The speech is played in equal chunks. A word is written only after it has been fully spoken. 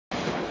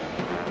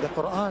The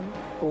Quran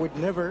would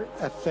never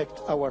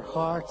affect our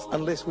hearts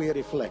unless we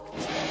reflect.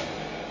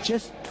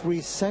 Just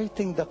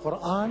reciting the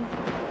Quran,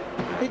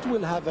 it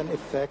will have an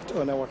effect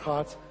on our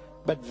hearts,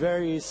 but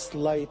very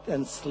slight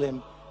and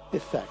slim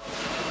effect.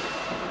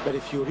 But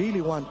if you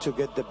really want to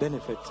get the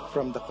benefit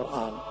from the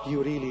Quran,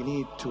 you really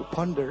need to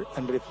ponder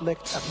and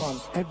reflect upon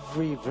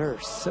every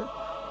verse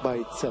by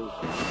itself.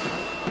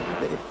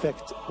 The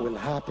effect will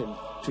happen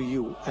to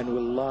you and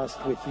will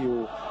last with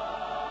you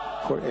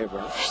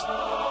forever.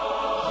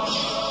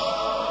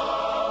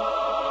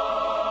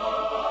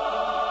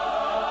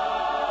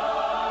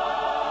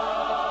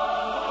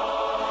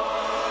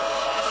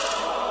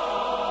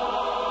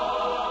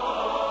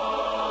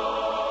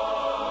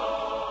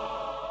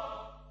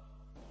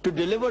 To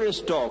deliver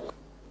his talk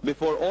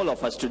before all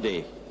of us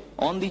today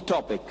on the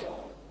topic,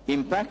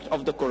 Impact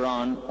of the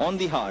Quran on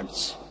the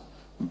Hearts,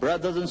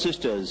 brothers and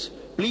sisters,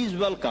 please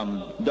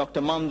welcome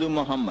Dr. Mamdouh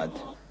Mohamed.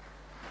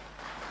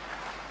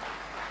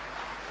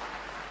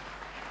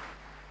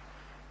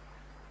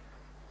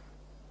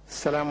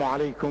 Assalamu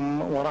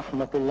alaikum wa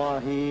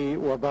rahmatullahi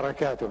wa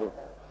barakatuh.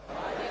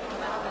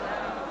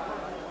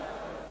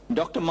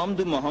 Dr.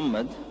 Mamdouh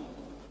Mohamed,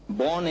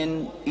 born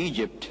in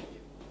Egypt,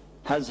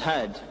 has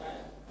had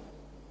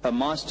a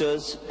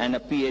master's and a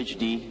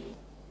PhD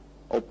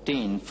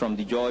obtained from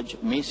the George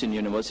Mason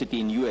University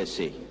in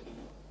USA.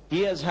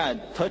 He has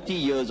had 30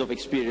 years of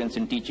experience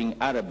in teaching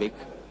Arabic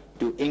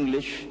to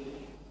English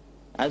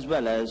as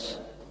well as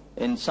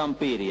in some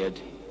period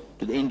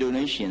to the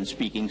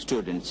Indonesian-speaking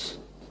students.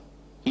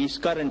 He is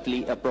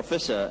currently a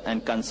professor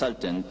and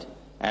consultant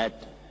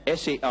at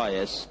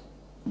SAIS,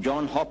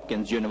 Johns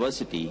Hopkins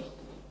University,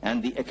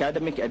 and the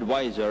academic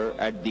advisor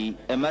at the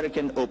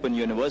American Open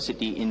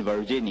University in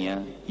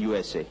Virginia,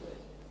 USA.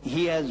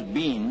 He has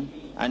been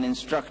an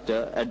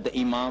instructor at the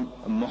Imam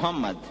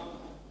Mohamed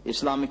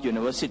Islamic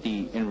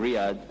University in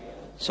Riyadh,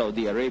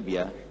 Saudi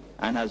Arabia,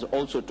 and has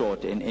also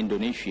taught in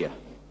Indonesia.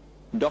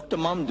 Dr.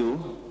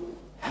 Mamdouh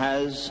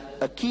has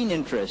a keen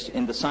interest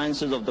in the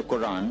sciences of the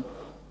Quran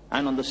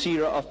and on the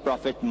seerah of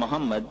Prophet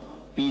Muhammad,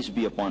 peace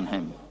be upon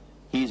him.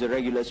 He is a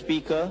regular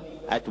speaker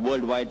at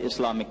worldwide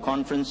Islamic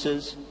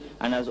conferences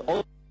and has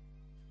also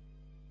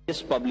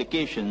his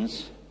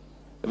publications,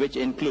 which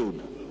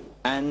include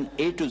an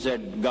A to Z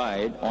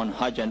guide on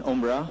Hajj and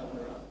Umrah,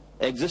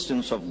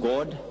 Existence of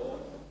God,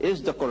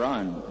 Is the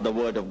Quran the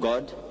Word of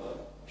God,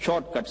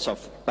 Shortcuts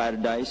of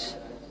Paradise,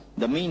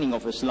 The Meaning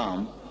of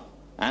Islam,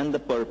 and The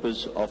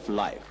Purpose of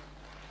Life.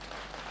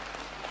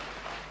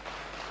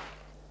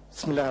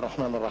 بسم الله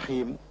الرحمن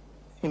الرحيم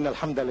إن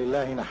الحمد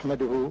لله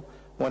نحمده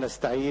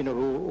ونستعينه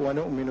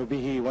ونؤمن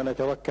به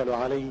ونتوكل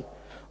عليه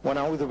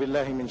ونعوذ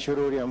بالله من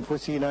شرور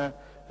أنفسنا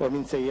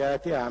ومن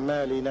سيئات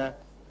أعمالنا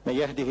من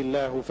يهده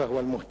الله فهو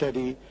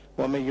المهتدي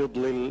ومن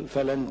يضلل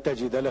فلن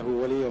تجد له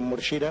وليا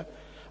مرشدا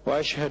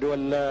وأشهد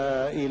أن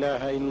لا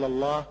إله إلا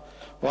الله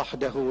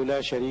وحده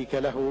لا شريك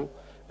له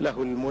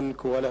له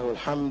الملك وله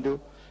الحمد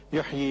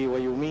يحيي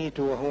ويميت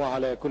وهو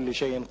على كل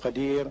شيء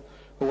قدير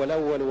هو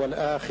الأول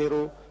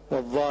والآخر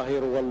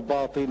والظاهر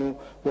والباطن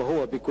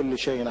وهو بكل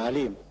شيء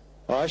عليم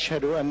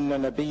وأشهد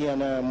أن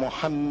نبينا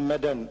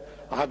محمدا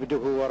عبده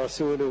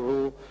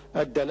ورسوله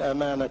أدى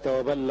الأمانة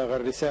وبلغ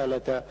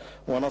الرسالة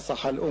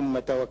ونصح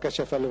الأمة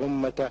وكشف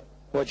الغمة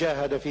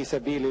وجاهد في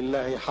سبيل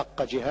الله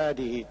حق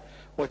جهاده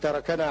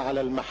وتركنا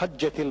على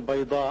المحجة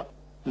البيضاء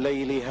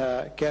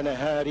ليلها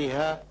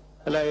كنهارها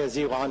لا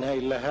يزيغ عنها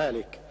إلا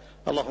هالك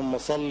اللهم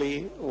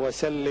صل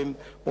وسلم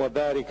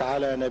وبارك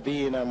على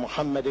نبينا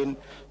محمد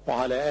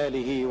وعلى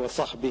آله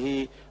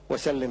وصحبه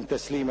وسلم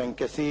تسليما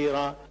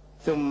كثيرا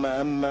ثم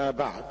أما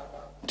بعد.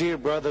 Dear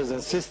brothers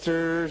and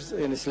sisters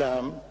in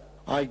Islam,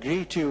 I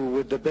greet you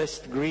with the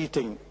best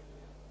greeting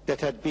that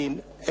had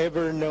been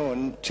ever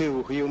known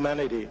to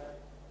humanity.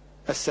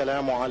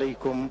 Assalamu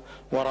alaikum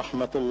wa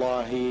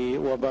rahmatullahi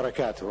wa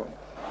barakatuh.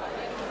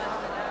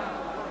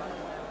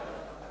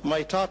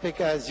 My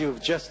topic, as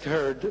you've just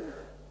heard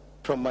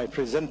from my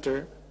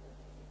presenter,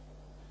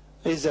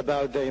 is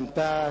about the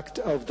impact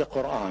of the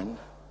Quran.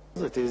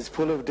 It is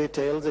full of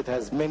details. It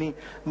has many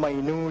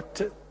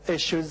minute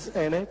issues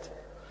in it.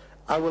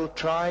 I will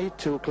try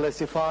to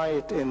classify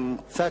it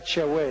in such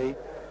a way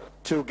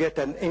to get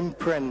an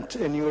imprint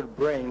in your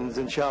brains,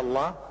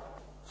 inshallah.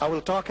 I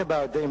will talk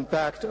about the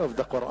impact of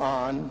the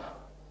Quran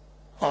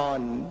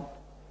on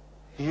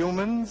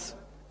humans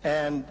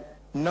and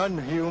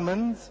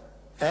non-humans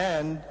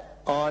and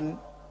on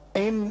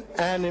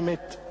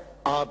inanimate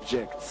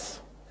objects.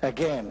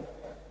 Again,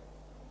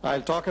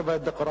 I'll talk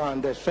about the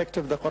Quran, the effect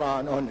of the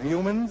Quran on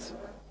humans,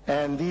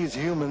 and these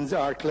humans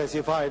are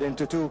classified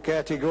into two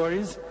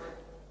categories,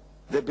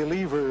 the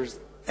believers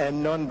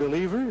and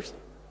non-believers.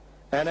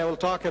 And I will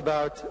talk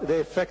about the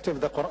effect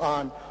of the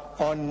Quran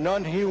on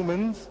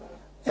non-humans,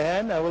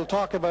 and I will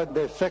talk about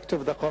the effect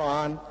of the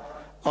Quran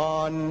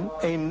on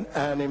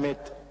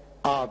inanimate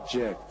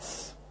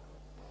objects.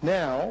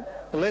 Now,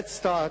 let's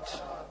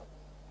start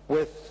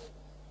with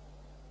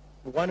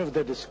one of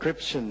the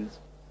descriptions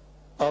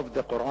of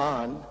the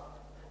Quran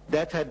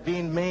that had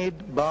been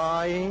made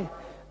by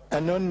a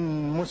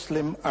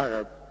non-Muslim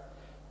Arab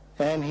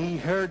and he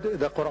heard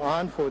the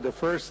Quran for the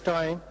first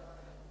time,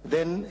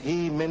 then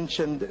he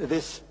mentioned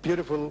this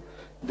beautiful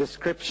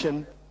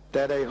description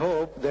that I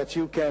hope that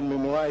you can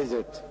memorize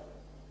it.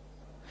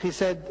 He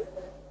said,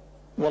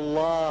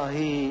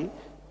 Wallahi,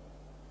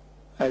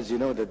 as you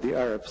know that the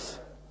Arabs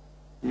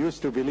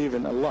used to believe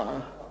in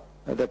Allah.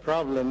 The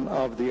problem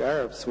of the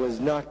Arabs was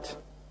not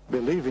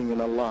believing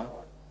in Allah.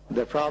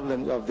 The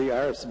problem of the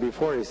Arabs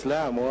before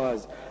Islam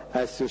was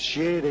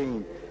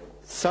associating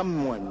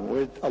someone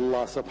with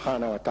Allah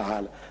subhanahu wa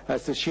ta'ala,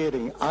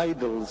 associating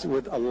idols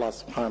with Allah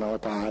subhanahu wa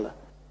ta'ala.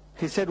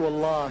 He said,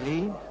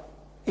 Wallahi,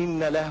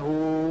 inna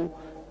lahu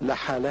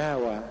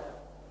lahalawa,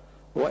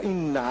 wa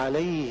inna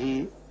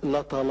alayhi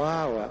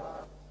latalawa,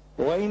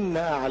 wa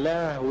inna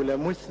a'lahu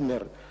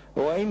lamuthmir,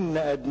 wa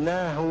inna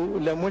adnahu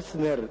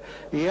lamuthmir,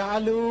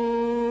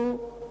 ya'lu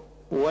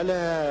wa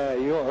la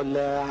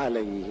yu'la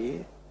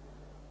alayhi.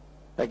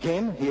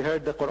 Again, he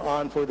heard the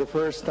Quran for the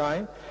first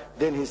time.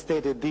 Then he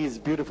stated these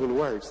beautiful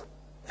words.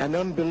 An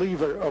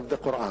unbeliever of the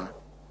Quran,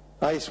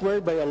 I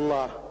swear by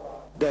Allah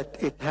that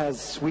it has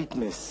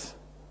sweetness,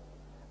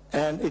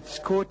 and it's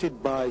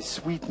coated by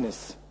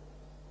sweetness,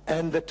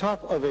 and the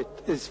top of it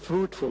is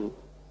fruitful,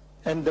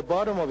 and the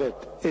bottom of it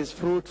is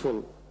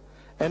fruitful,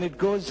 and it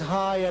goes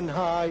high and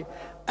high,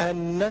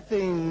 and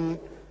nothing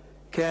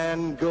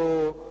can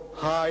go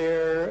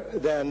higher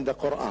than the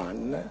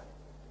Quran.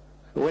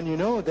 When you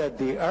know that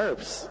the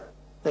Arabs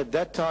at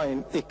that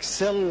time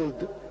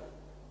excelled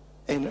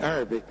in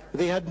Arabic,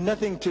 they had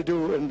nothing to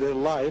do in their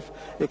life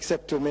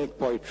except to make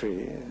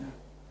poetry.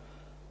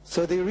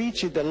 So they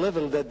reached the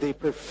level that they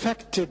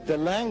perfected the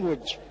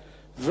language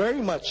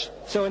very much.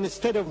 So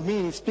instead of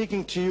me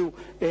speaking to you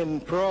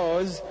in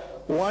prose,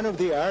 one of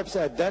the Arabs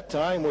at that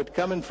time would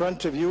come in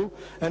front of you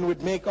and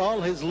would make all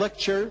his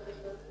lecture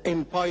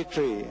in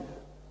poetry,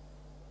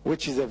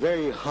 which is a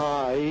very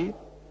high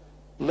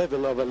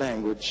level of a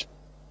language.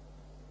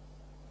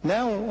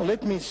 Now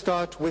let me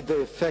start with the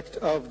effect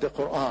of the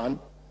Quran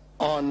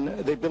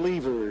on the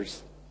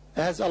believers.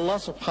 As Allah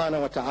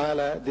subhanahu wa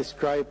ta'ala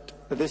described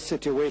this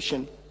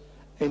situation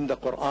in the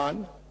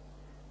Quran,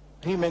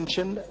 He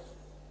mentioned,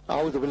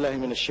 أعوذ بالله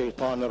من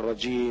الشيطان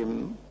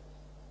الرجيم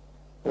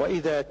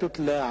وإذا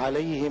تتلى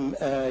عليهم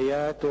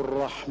آيات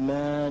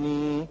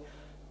الرحمن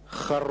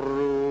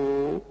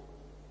خروا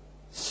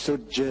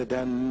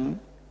سجدا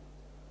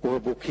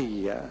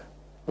وبكيا.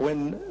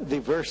 When the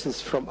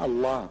verses from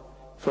Allah,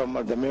 from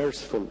the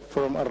merciful,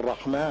 from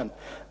Ar-Rahman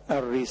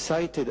are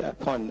recited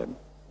upon them,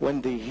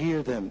 when they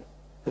hear them,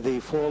 they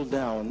fall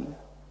down,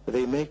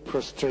 they make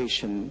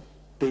prostration,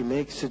 they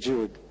make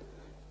sujood,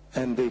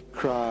 and they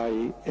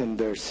cry in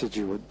their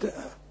sujood.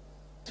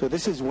 So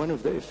this is one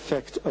of the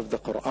effects of the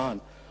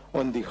Quran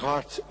on the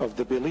hearts of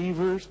the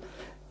believers.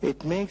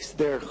 It makes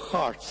their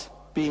hearts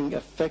being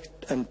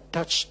affected and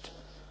touched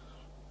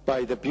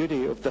by the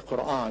beauty of the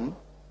Quran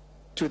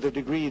to the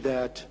degree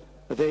that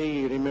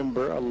they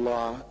remember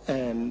Allah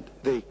and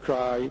they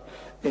cry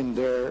in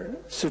their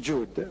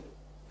sujood.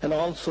 And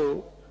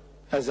also,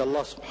 as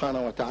Allah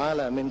subhanahu wa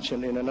ta'ala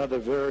mentioned in another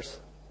verse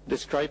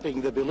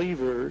describing the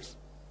believers,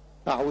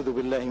 أعوذ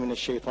بالله من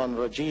الشيطان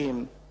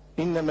الرجيم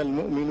إنما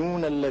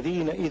المؤمنون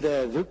الذين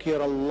إذا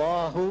ذكر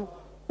الله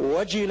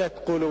وجلت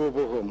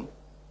قلوبهم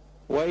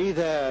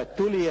وإذا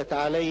تليت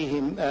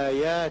عليهم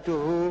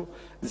آياته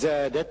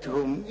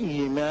زادتهم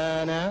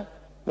إيمانا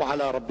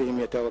وعلى ربهم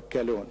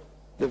يتوكلون.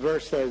 The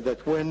verse says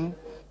that when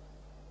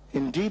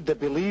indeed the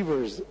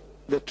believers,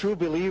 the true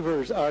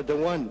believers are the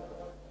one,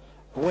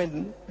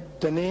 when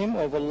the name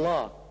of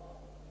Allah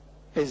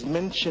is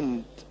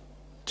mentioned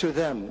to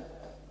them,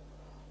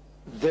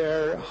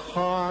 their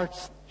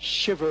hearts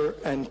shiver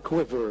and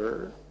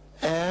quiver.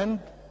 And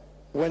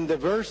when the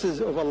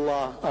verses of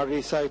Allah are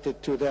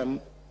recited to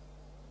them,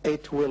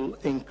 it will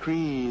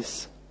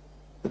increase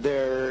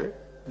their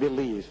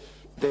belief,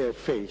 their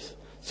faith.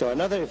 So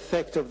another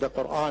effect of the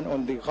Quran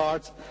on the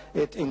hearts,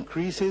 it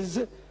increases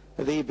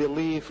the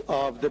belief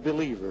of the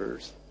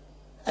believers.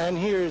 And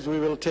here we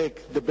will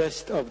take the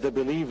best of the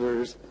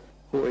believers,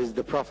 who is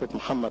the Prophet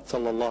Muhammad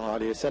sallallahu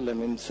alaihi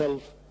wasallam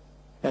himself.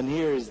 And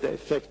here is the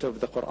effect of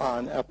the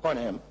Quran upon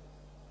him.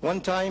 One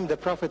time the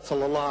Prophet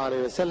sallallahu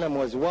alaihi wasallam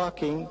was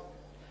walking,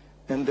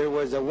 and there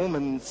was a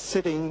woman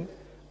sitting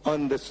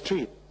on the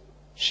street.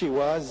 She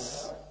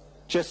was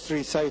just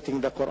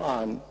reciting the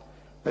Quran,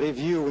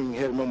 reviewing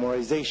her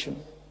memorization.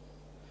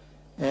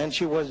 And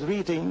she was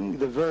reading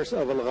the verse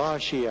of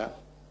Al-Ghashiyah.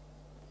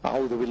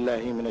 أعوذ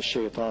بالله من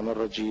الشيطان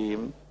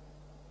الرجيم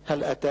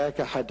هل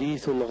أتاك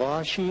حديث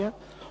الغاشية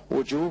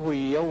وجوه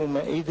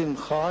يومئذ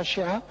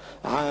خاشعة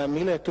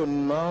عاملة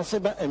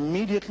ناصبة.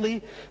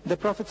 Immediately the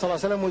Prophet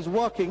ﷺ was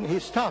walking. He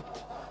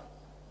stopped.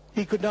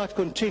 He could not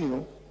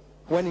continue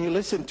when he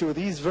listened to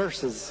these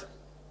verses.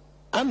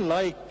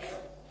 Unlike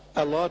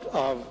a lot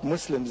of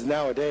Muslims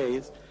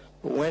nowadays,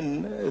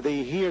 when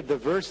they hear the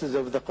verses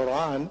of the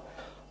Quran,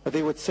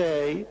 they would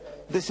say,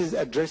 this is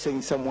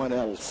addressing someone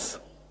else.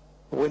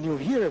 When you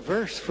hear a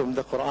verse from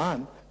the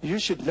Quran, you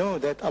should know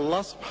that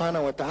Allah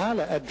subhanahu wa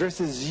ta'ala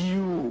addresses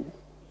you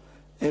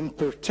in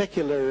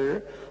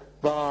particular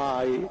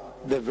by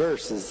the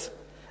verses.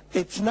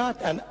 It's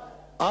not an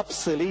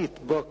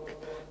obsolete book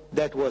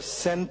that was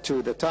sent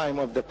to the time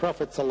of the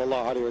Prophet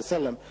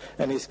ﷺ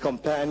and his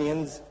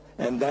companions,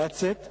 and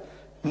that's it.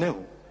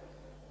 No.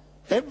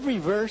 Every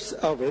verse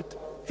of it,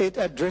 it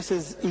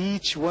addresses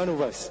each one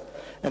of us.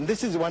 And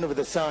this is one of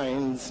the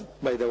signs,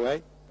 by the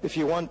way, if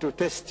you want to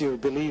test your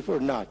belief or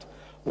not.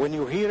 When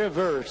you hear a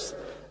verse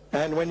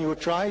and when you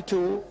try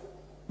to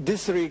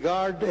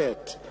disregard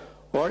it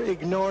or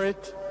ignore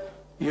it,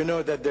 you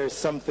know that there's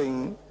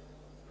something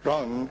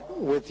wrong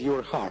with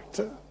your heart.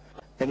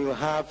 And you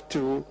have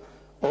to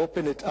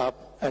open it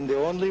up, and the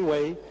only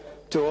way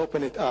to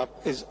open it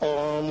up is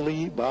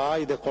only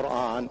by the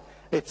Quran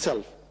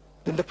itself.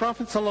 Then the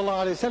Prophet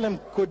ﷺ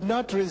could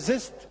not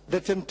resist the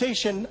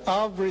temptation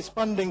of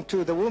responding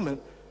to the woman,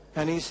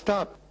 and he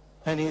stopped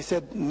and he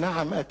said,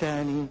 Na'am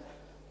atani,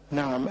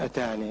 Na'am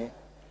atani.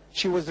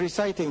 She was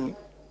reciting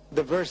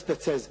the verse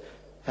that says,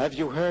 have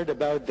you heard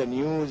about the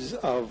news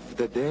of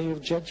the day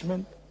of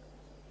judgment?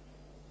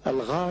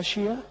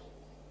 Al-Ghashiyah?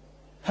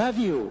 Have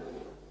you?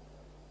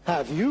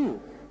 Have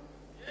you?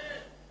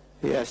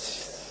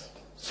 Yes.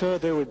 So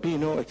there would be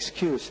no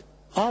excuse.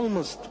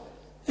 Almost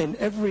in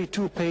every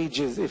 2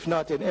 pages, if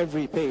not in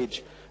every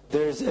page,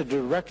 there's a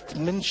direct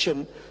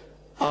mention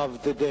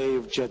of the day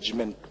of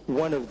judgment.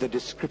 One of the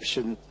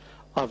descriptions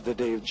of the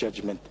day of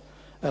judgment.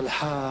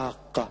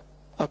 Al-Haqqa,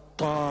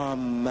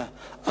 Al-Tamma,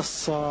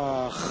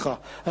 Al-Sakha,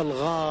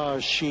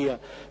 Al-Ghashiyah,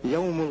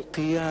 Yawm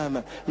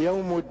Al-Qiyamah,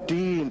 Yawm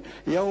Al-Din,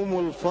 Yawm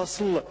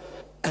Al-Fasl,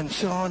 and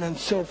so on and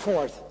so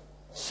forth.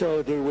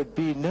 So there would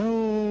be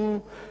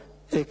no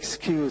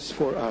excuse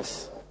for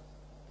us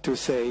to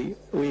say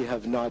we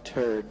have not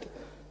heard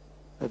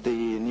the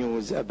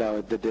news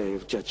about the day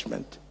of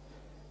judgment.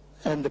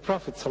 And the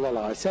Prophet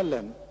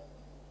ﷺ,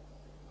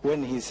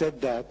 when he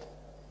said that,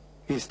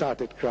 he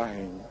started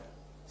crying.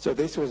 So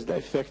this was the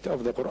effect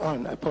of the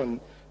Quran upon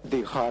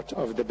the heart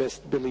of the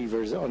best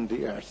believers on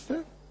the earth.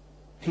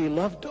 He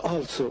loved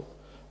also,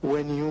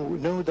 when you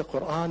know the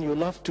Quran, you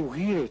love to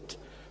hear it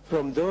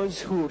from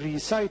those who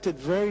recited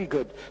very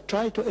good.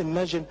 Try to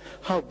imagine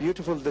how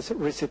beautiful the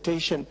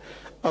recitation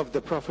of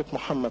the Prophet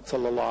Muhammad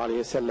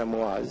ﷺ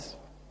was.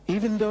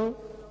 Even though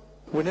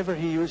whenever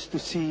he used to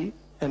see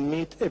and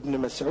meet Ibn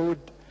Mas'ud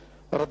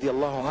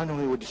radiallahu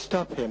anhu, he would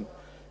stop him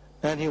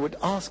and he would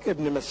ask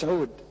Ibn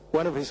Mas'ud,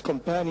 one of his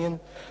companions,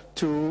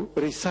 to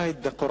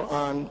recite the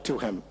Quran to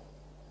him.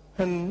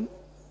 And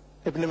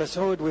Ibn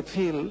Mas'ud would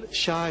feel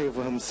shy of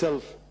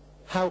himself.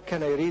 How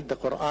can I read the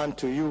Quran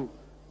to you,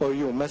 or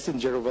you,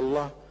 Messenger of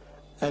Allah,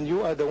 and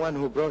you are the one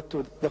who brought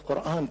the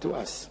Quran to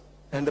us?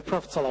 And the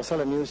Prophet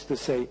ﷺ used to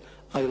say,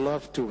 I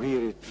love to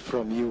hear it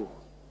from you.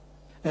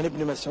 And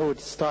Ibn Mas'ud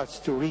starts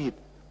to read,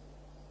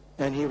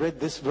 and he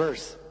read this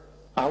verse,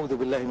 أعوذ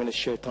بالله من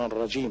الشيطان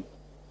الرجيم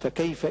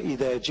فكيف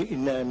إذا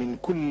جئنا من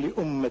كل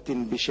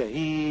أمة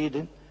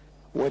بشهيد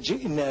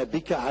وجئنا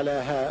بك على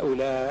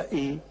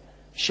هؤلاء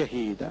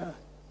شهيدا.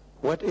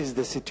 What is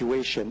the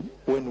situation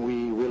when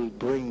we will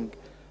bring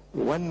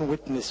one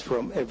witness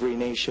from every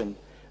nation,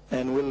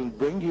 and will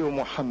bring you,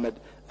 Muhammad,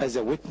 as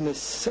a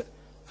witness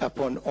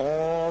upon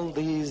all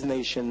these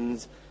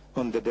nations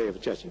on the day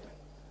of judgment?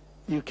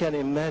 You can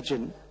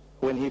imagine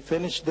when he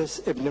finished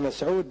this, Ibn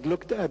Mas'ud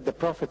looked at the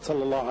Prophet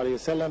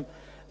ﷺ,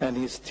 and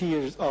his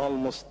tears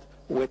almost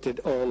wetted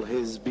all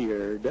his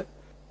beard,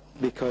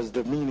 because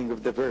the meaning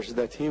of the verse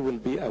that he will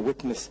be a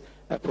witness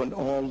upon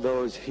all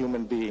those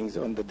human beings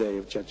on the day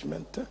of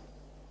judgment.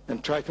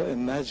 And try to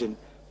imagine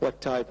what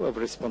type of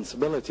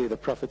responsibility the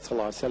Prophet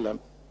ﷺ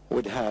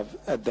would have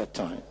at that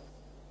time.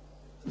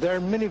 There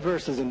are many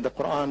verses in the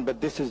Quran,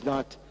 but this is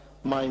not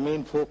my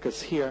main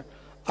focus here.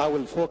 I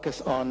will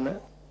focus on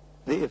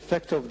the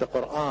effect of the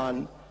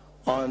Quran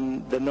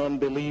on the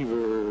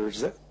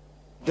non-believers.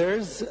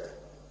 There's,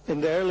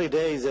 in the early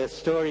days, a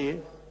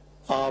story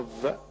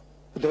of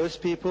those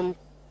people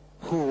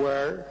who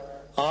were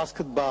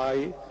asked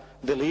by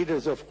the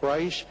leaders of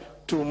Quraysh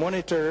to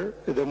monitor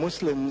the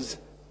Muslims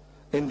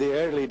in the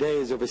early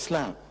days of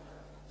Islam.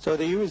 So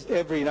they used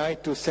every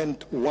night to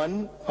send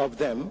one of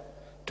them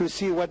to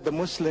see what the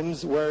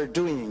Muslims were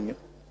doing.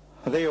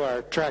 They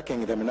were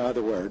tracking them, in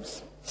other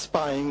words,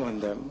 spying on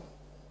them.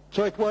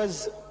 So it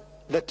was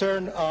the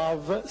turn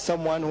of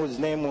someone whose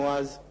name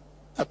was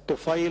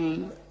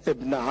At-Tufail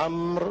ibn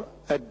Amr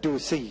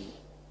ad-Dusi,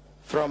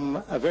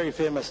 from a very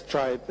famous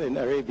tribe in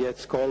Arabia.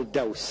 It's called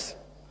Daws.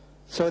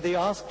 So they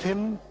asked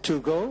him to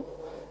go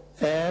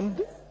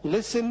and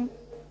listen.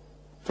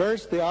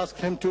 First they asked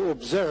him to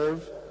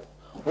observe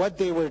what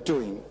they were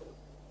doing,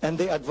 and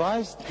they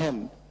advised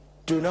him,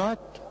 do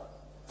not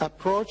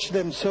approach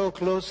them so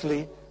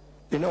closely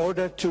in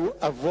order to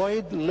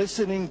avoid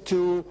listening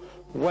to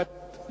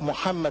what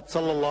Muhammad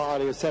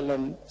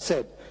ﷺ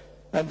said.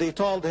 And they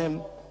told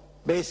him,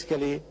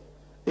 basically,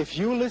 if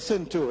you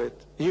listen to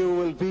it, you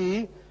will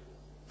be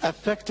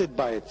affected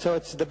by it. So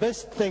it's the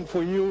best thing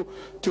for you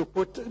to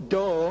put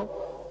dough.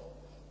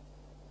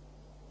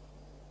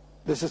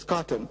 This is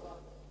cotton.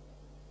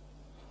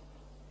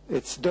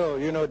 It's dough.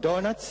 You know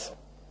donuts?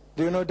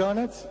 Do you know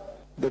donuts?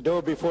 the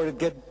dough before it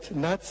gets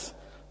nuts?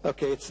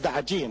 Okay, it's the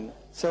ajeen.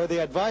 So they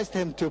advised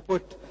him to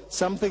put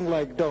something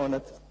like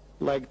dough,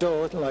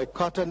 like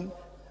cotton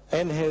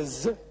in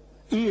his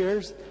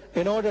ears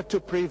in order to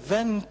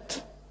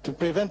prevent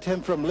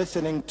him from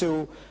listening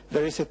to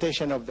the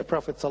recitation of the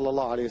Prophet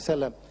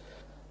ﷺ.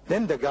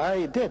 Then the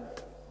guy did.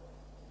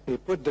 He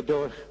put the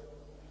dough,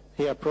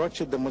 he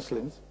approached the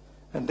Muslims,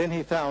 and then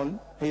he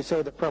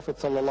saw the Prophet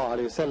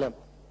ﷺ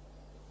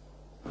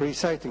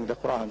reciting the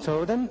Quran.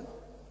 So then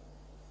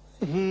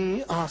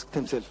he asked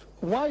himself,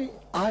 why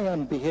I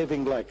am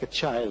behaving like a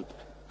child?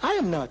 I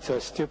am not so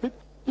stupid.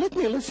 Let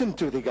me listen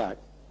to the guy.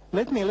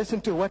 Let me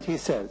listen to what he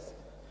says.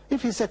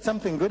 If he said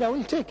something good, I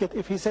will take it.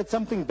 If he said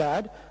something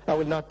bad, I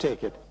will not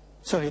take it.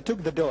 So he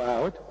took the dough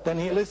out, then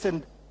he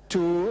listened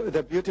to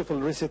the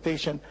beautiful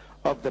recitation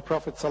of the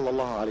Prophet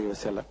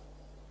ﷺ.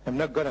 I'm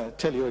not going to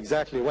tell you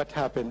exactly what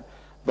happened,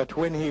 but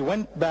when he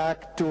went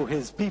back to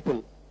his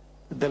people,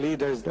 the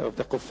leaders of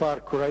the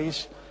Kuffar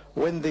Quraysh,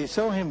 when they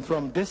saw him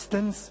from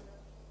distance,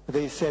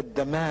 they said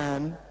the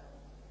man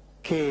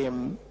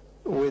came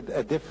with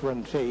a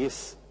different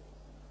face,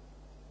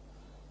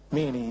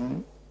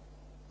 meaning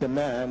the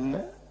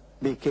man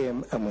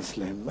became a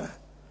Muslim.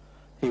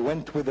 He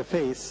went with the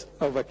face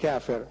of a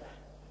kafir,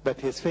 but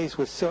his face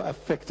was so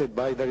affected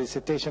by the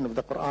recitation of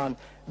the Quran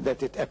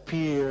that it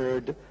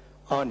appeared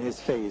on his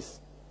face.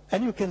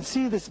 And you can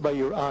see this by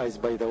your eyes,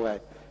 by the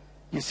way.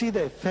 You see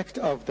the effect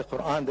of the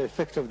Quran, the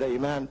effect of the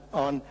Iman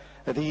on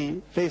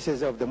the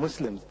faces of the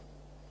Muslims.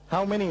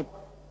 How many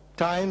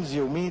times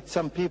you meet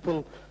some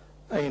people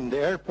in the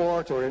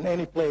airport or in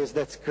any place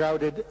that's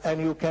crowded,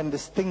 and you can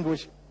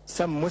distinguish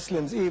some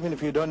Muslims even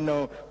if you don't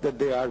know that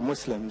they are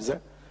Muslims.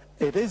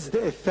 It is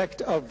the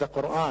effect of the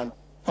Quran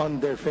on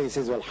their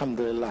faces,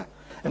 alhamdulillah.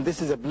 And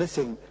this is a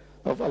blessing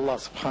of Allah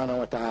subhanahu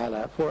wa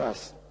ta'ala for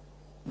us.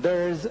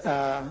 There's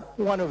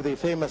one of the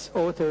famous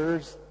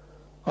authors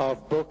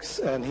of books,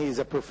 and he's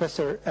a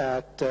professor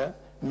at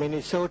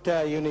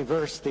Minnesota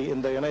University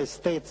in the United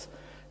States.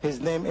 His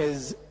name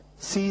is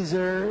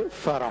Caesar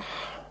Farah.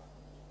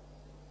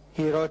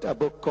 He wrote a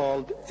book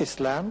called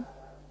Islam.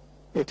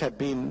 It had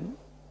been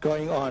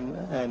going on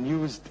and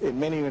used in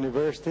many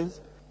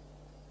universities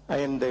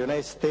in the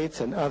United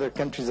States and other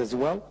countries as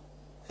well.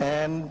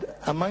 And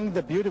among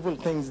the beautiful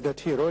things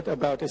that he wrote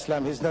about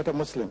Islam, he's not a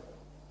Muslim.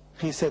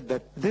 He said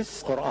that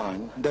this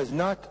Quran does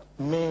not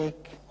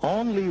make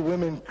only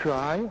women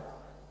cry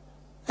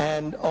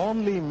and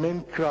only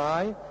men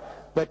cry,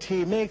 but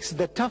he makes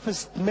the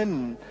toughest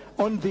men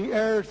on the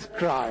earth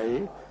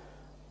cry,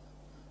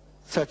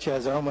 such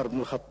as Umar ibn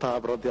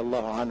al-Khattab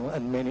radiallahu anhu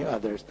and many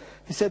others.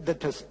 He said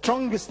that the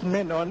strongest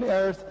men on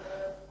earth,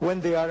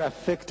 when they are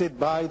affected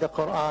by the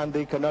Quran,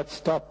 they cannot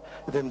stop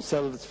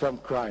themselves from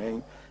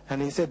crying.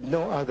 And he said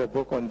no other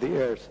book on the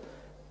earth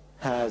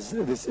has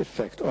this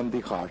effect on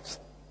the hearts.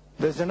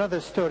 There's another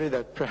story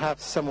that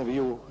perhaps some of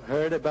you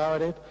heard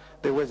about it.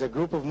 There was a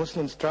group of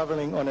Muslims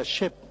traveling on a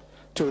ship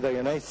to the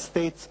United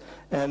States,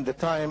 and the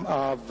time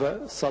of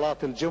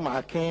Salaat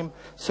al-Jum'ah came,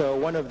 so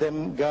one of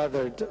them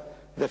gathered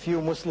the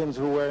few Muslims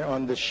who were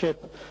on the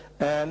ship,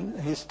 and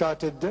he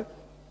started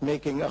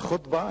making a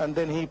khutbah, and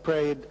then he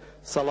prayed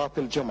Salaat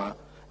al-Jum'ah.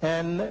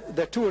 And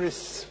the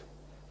tourists,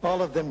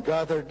 all of them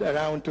gathered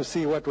around to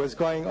see what was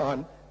going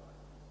on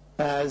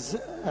as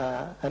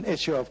an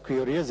issue of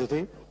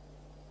curiosity.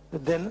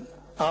 Then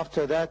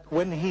after that,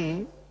 when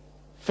he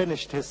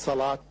finished his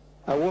salat,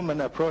 a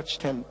woman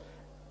approached him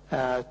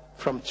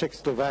from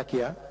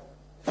Czechoslovakia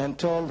and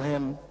told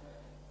him,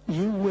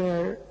 you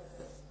were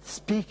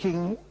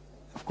speaking,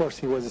 of course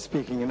he was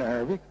speaking in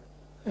Arabic,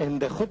 in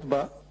the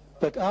khutbah,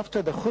 but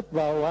after the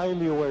khutbah, while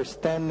you were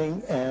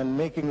standing and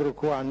making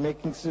ruku' and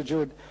making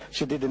sujood,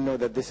 she didn't know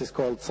that this is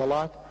called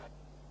salat,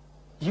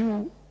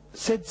 you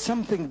said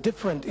something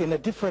different in a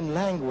different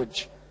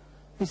language.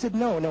 He said,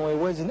 no,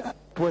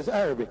 it was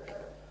Arabic.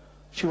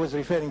 She was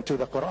referring to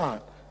the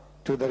Quran,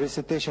 to the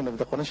recitation of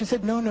the Quran. She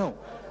said, no,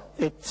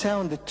 it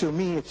sounded to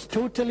me, it's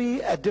totally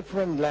a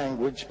different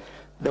language,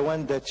 the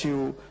one that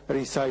you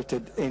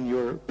recited in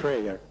your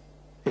prayer.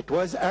 It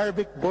was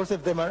Arabic, both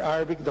of them are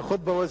Arabic, the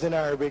khutbah was in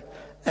Arabic,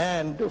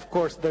 and of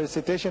course the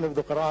recitation of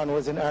the Quran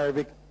was in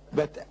Arabic,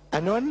 but a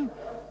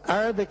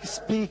non-Arabic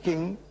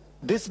speaking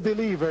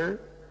disbeliever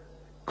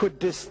could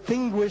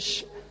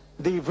distinguish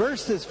the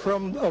verses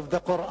of the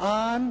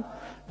Quran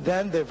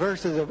than the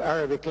verses of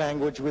Arabic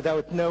language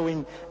without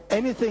knowing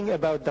anything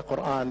about the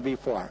Quran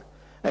before.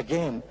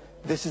 Again,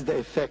 this is the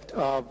effect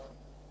of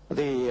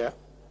the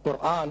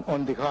Quran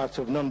on the hearts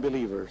of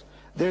non-believers.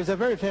 There's a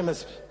very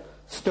famous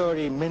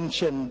story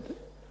mentioned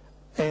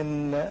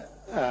in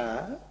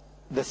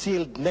the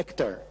Sealed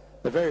Nectar,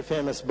 the very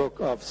famous book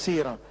of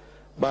Seerah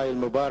by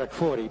Al-Mubarak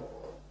Furi.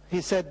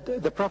 He said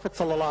the Prophet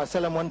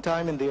ﷺ one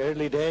time in the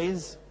early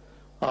days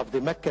of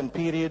the Meccan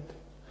period,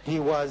 he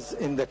was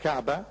in the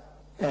Kaaba,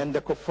 and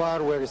the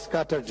kuffar were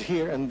scattered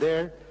here and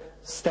there,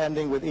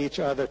 standing with each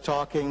other,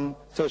 talking,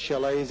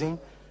 socializing.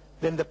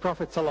 Then the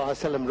Prophet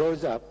ﷺ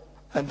rose up,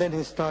 and then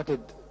he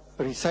started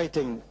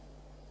reciting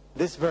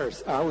this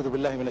verse, أعوذ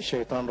بالله من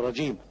الشيطان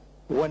الرجيم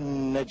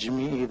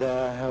وَالنَّجْمِ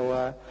إِذَا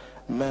هَوَى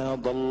مَا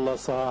ضَلَّ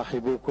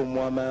صَاحِبُكُمْ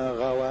وَمَا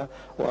غَوَى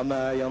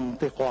وَمَا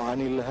يَنطِقُ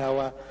عَنِ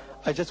الْهَوَى.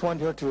 I just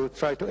want you to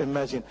try to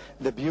imagine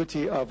the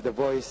beauty of the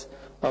voice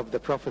of the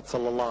Prophet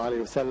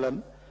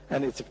ﷺ.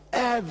 And it's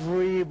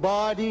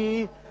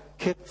everybody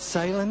kept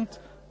silent,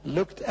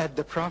 looked at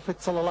the Prophet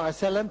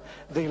ﷺ.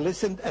 They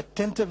listened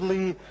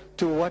attentively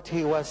to what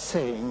he was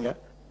saying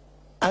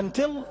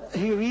until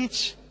he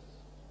reached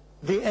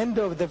the end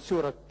of the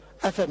surah.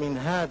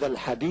 أَفَمِنْ هَذَا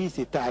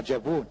الْحَدِيثِ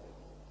تَعْجَبُونَ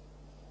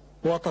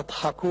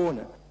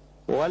وَتَضْحَكُونَ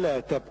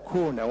وَلَا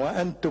تَبْكُونَ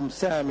وَأَنْتُمْ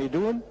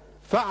سَامِدُونَ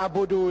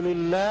فَاعْبُدُوا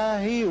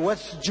لِلَّهِ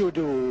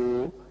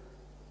وَاسْجُدُوا.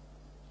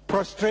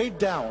 Prostrate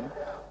down,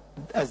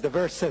 as the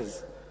verse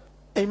says.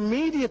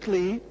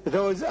 Immediately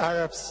those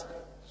Arabs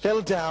fell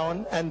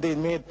down and they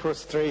made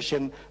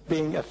prostration,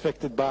 being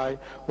affected by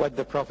what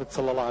the Prophet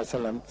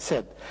ﷺ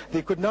said.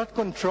 They could not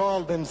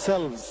control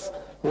themselves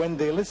when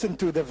they listened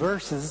to the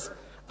verses.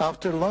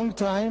 After a long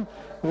time,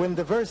 when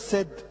the verse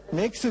said,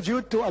 make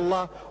sujood to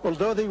Allah,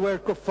 although they were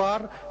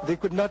kuffar, they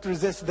could not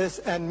resist this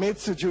and made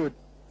sujood.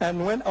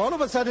 And when all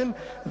of a sudden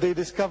they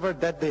discovered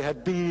that they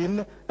had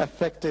been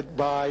affected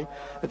by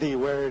the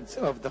words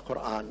of the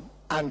Quran,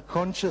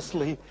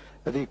 unconsciously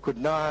they could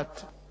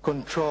not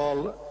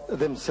control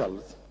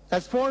themselves.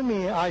 As for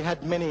me, I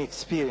had many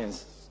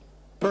experiences,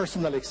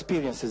 personal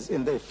experiences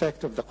in the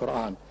effect of the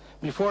Quran.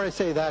 Before I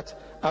say that,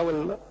 I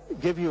will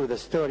give you the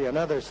story,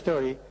 another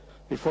story,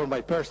 before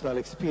my personal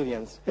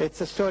experience.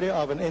 It's a story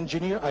of an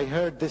engineer. I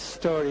heard this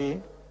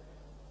story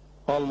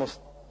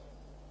almost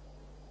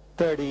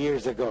 30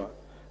 years ago.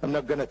 I'm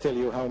not going to tell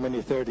you how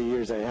many 30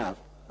 years I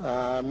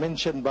have.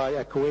 Mentioned by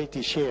a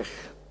Kuwaiti sheikh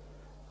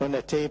on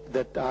a tape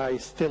that I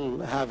still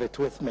have it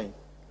with me.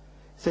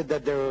 Said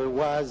that there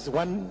was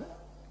one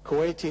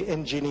Kuwaiti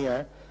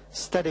engineer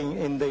studying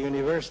in the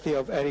University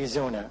of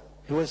Arizona.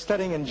 He was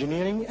studying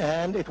engineering,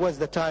 and it was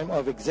the time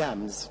of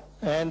exams.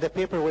 And the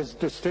paper was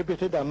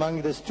distributed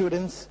among the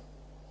students,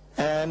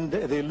 and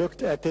they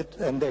looked at it,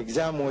 and the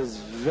exam was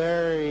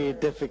very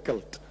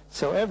difficult.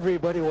 So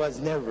everybody was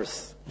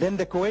nervous. Then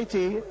the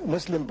Kuwaiti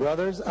Muslim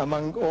brothers,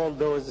 among all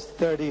those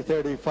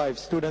 35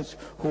 students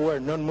who were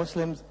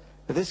non-Muslims,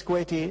 this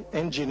Kuwaiti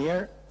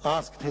engineer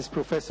asked his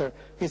professor,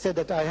 he said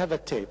that I have a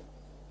tape.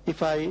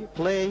 If I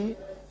play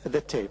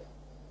the tape,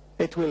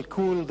 it will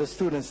cool the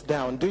students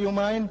down. Do you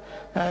mind?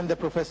 And the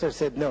professor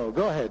said, no,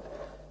 go ahead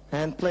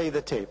and play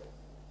the tape.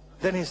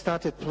 Then he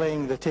started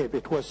playing the tape.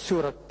 It was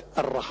Surah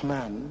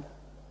Ar-Rahman.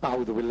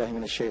 أعوذ بالله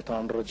من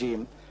الشيطان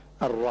الرجيم.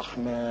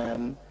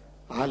 الرحمن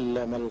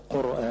علم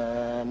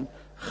القرآن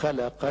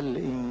خلق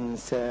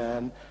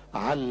الإنسان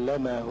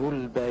علمه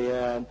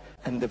البيان.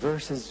 And the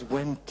verses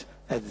went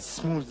as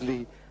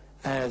smoothly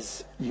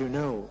as you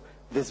know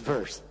this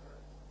verse.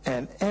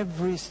 And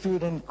every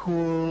student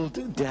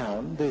cooled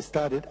down. They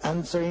started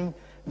answering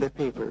the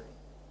paper.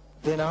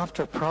 Then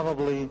after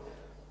probably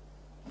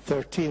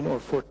 13 or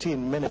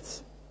 14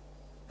 minutes,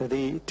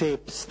 the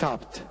tape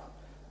stopped.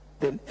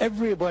 Then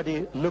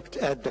everybody looked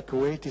at the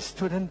Kuwaiti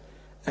student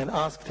and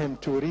asked him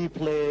to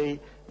replay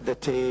the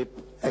tape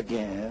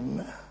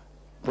again.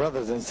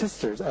 Brothers and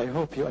sisters, I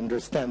hope you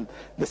understand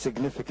the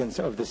significance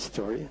of this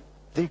story.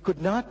 They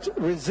could not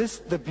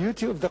resist the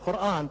beauty of the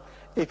Quran.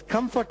 It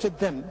comforted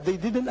them. They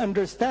didn't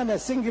understand a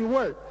single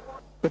word.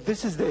 But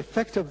this is the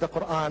effect of the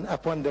Quran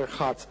upon their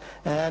hearts.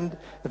 And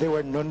they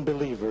were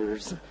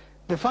non-believers.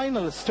 The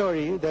final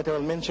story that I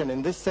will mention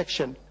in this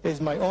section is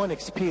my own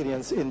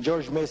experience in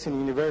George Mason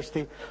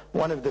University.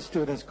 One of the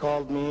students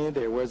called me.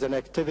 There was an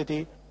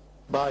activity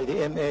by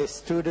the MA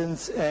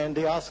students, and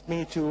they asked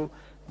me to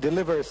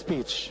deliver a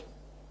speech.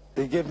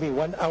 They gave me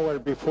 1 hour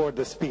before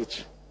the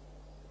speech.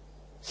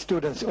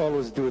 Students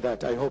always do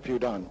that. I hope you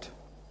don't.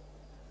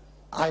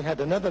 I had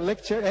another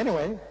lecture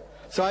anyway,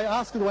 so I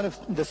asked one of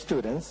the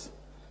students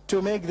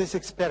to make this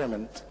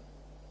experiment.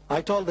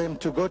 I told him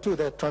to go to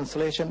the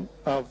translation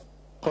of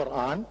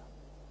Quran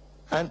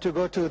and to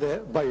go to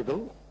the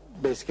Bible,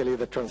 basically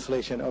the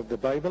translation of the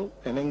Bible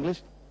in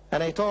English.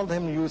 And I told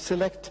him, you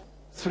select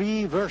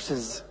 3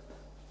 verses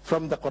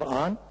from the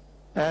Quran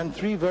and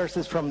 3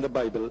 verses from the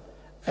Bible.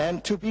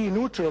 And to be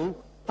neutral,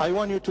 I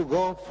want you to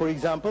go, for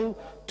example,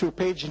 to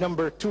page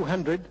number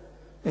 200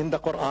 in the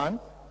Quran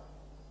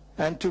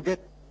and to get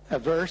a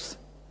verse,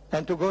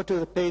 and to go to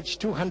the page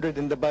 200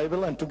 in the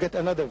Bible and to get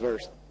another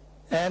verse,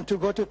 and to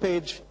go to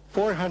page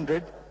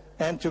 400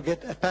 and to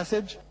get a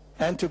passage,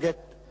 and to get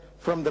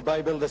from the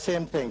Bible the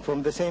same thing,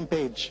 from the same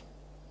page.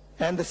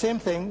 And the same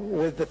thing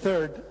with the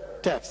third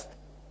text.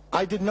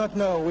 I did not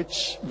know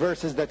which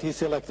verses that he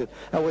selected.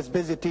 I was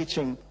busy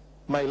teaching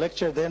my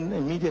lecture. Then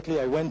immediately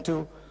I went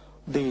to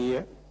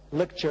the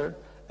lecture,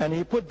 and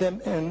he put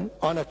them in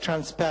on a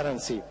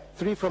transparency.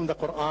 3 from the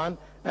Quran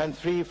and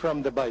 3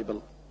 from the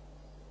Bible.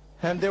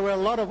 And there were a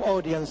lot of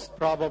audience,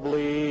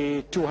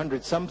 probably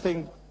 200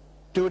 something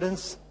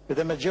students.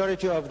 The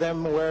majority of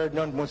them were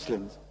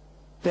non-Muslims.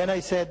 Then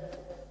I said,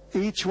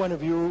 each one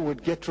of you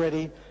would get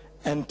ready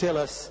and tell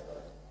us,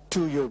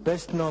 to your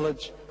best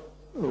knowledge,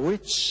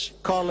 which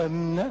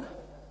column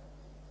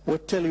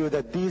would tell you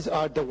that these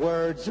are the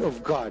words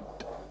of God.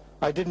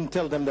 I didn't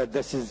tell them that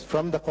this is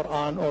from the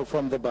Quran or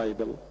from the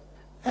Bible.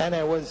 And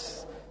I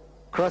was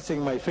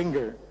crossing my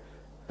finger,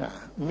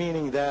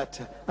 meaning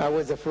that I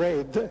was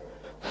afraid.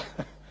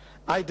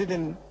 I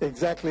didn't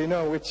exactly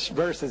know which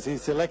verses he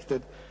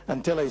selected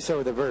until I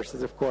saw the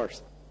verses, of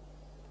course.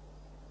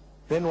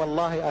 Then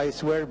wallahi, I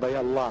swear by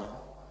Allah,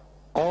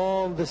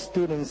 all the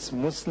students,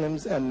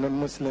 Muslims and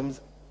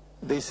non-Muslims,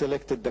 they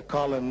selected the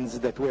columns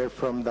that were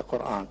from the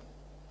Quran.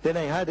 Then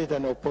I had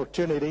an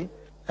opportunity.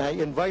 I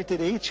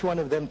invited each one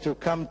of them to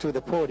come to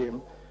the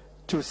podium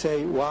to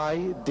say,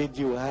 why did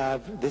you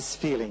have this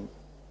feeling?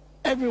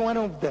 Every one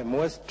of them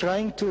was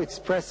trying to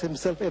express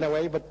himself in a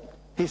way, but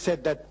he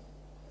said that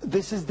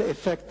this is the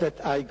effect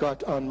that I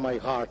got on my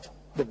heart,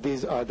 that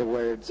these are the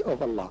words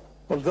of Allah.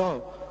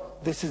 Although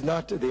this is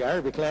not the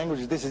Arabic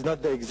language, this is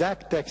not the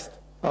exact text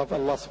of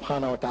Allah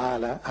subhanahu wa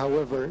ta'ala,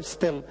 however,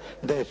 still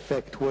the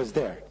effect was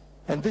there.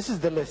 And this is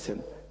the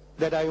lesson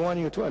that I want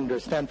you to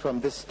understand from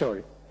this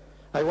story.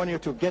 I want you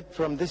to get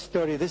from this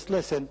story, this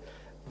lesson,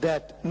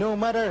 that no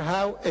matter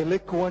how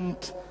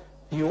eloquent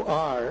you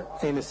are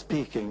in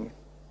speaking,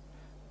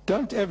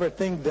 don't ever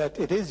think that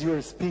it is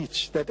your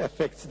speech that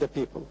affects the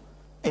people.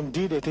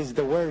 Indeed, it is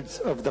the words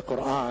of the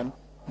Quran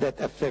that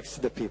affects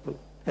the people.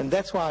 And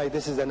that's why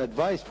this is an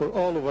advice for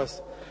all of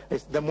us.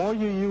 It's the more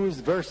you use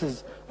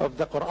verses of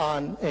the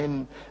Quran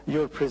in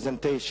your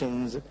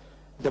presentations,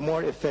 the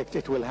more effect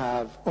it will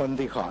have on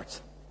the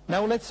hearts.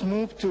 Now let's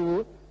move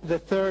to the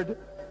third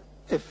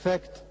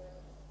effect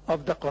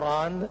of the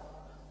Quran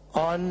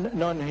on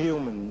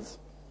non-humans.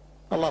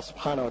 Allah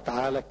subhanahu wa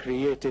ta'ala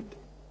created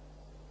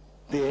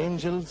the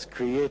angels,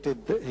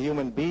 created the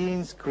human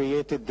beings,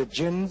 created the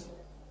jinns.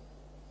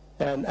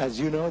 And as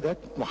you know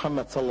that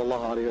Muhammad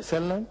sallallahu alayhi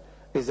wasallam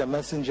is a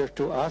messenger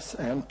to us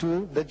and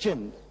to the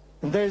jinn.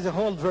 And there is a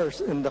whole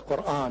verse in the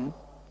Quran.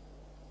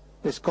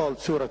 It's called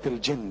Surah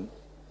Al-Jinn.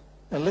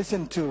 And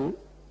listen to,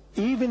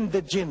 even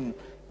the jinn,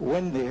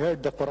 when they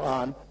heard the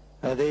Quran,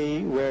 they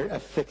were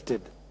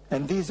affected.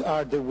 And these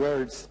are the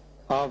words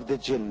of the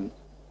jinn.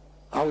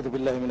 أعوذ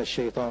بالله من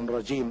الشيطان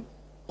الرجيم.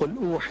 قل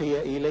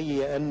أوحي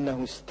إلي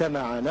أنه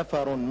استمع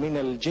نفر من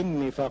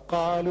الجن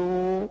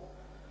فقالوا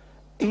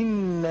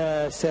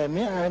إنا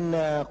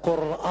سمعنا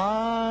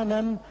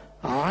قرآنا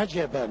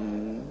عجبا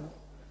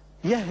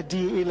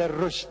يهدي إلى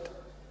الرشد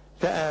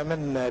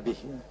فآمنا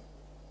به.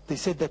 They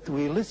said that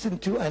we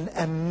listened to an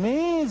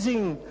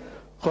amazing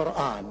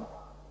Quran.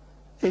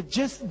 It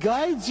just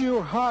guides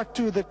your heart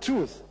to the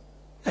truth.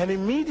 And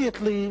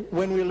immediately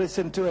when we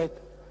listened to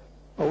it,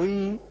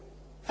 we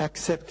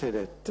accepted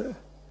it.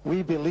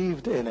 We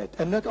believed in it.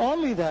 And not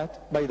only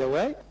that, by the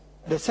way,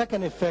 the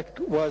second effect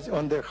was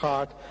on their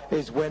heart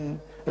is when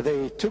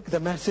they took the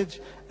message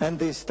and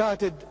they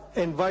started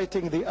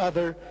inviting the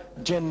other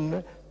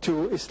jinn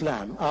to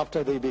Islam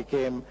after they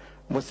became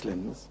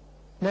Muslims.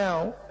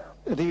 Now,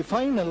 the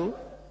final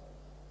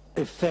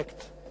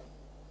effect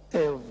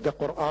of the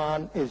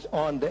Quran is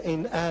on the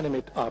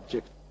inanimate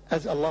object.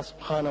 As Allah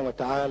subhanahu wa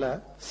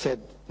ta'ala said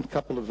in a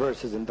couple of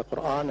verses in the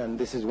Quran, and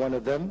this is one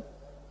of them,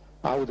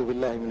 أعوذ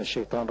بالله من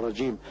الشيطان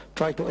الرجيم.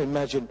 Try to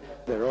imagine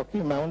the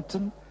Rocky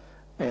Mountain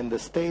in the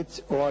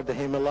States or the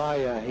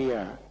Himalaya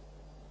here.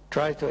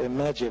 Try to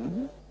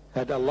imagine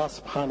had Allah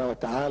subhanahu wa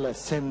ta'ala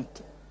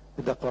sent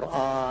the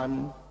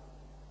Quran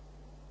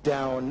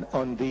down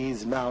on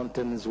these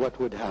mountains, what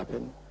would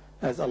happen?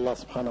 As Allah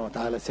subhanahu wa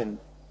ta'ala said,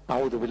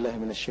 أعوذ بالله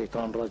من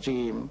الشيطان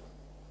الرجيم.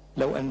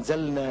 لو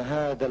أنزلنا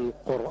هذا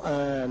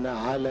القرآن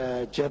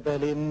على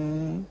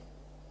جبل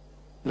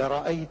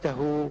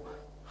لرأيته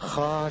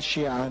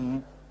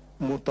خاشعا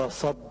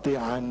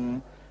متصدعا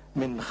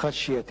من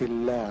خشية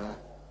الله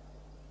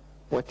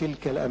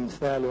وتلك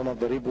الأمثال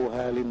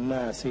نضربها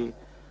للناس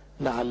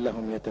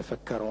لعلهم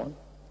يتفكرون.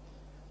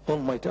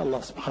 Almighty Allah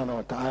subhanahu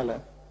wa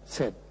ta'ala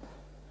said,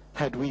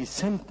 had we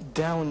sent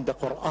down the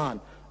Quran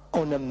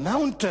on a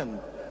mountain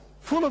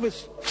full of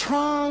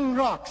strong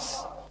rocks,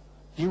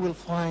 you will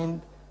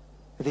find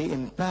the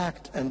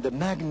impact and the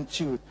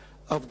magnitude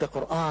of the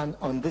Quran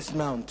on this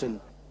mountain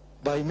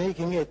by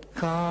making it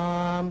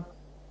calm,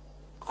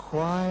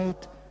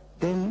 quiet,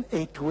 then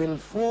it will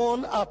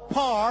fall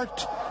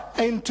apart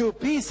into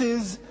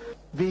pieces,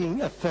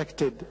 being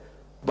affected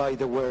by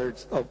the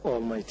words of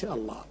Almighty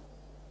Allah.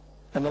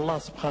 And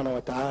Allah subhanahu wa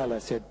ta'ala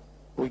said,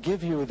 we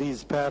give you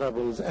these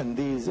parables and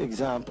these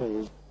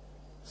examples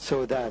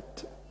so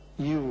that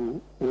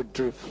you would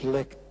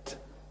reflect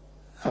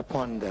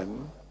upon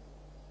them.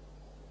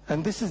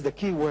 And this is the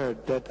key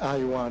word that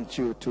I want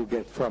you to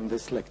get from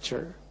this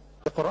lecture.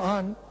 The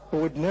Quran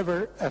would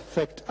never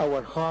affect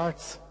our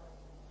hearts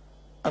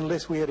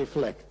unless we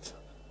reflect,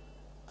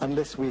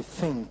 unless we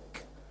think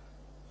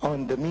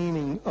on the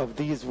meaning of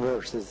these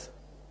verses.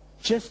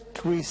 Just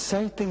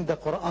reciting the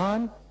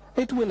Quran,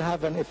 it will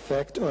have an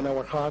effect on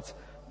our hearts,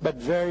 but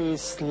very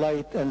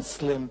slight and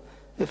slim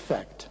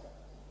effect.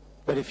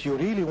 But if you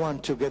really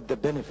want to get the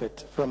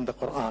benefit from the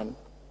Quran,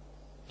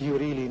 you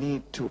really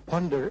need to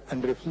ponder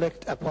and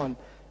reflect upon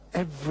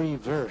every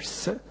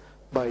verse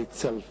by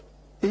itself.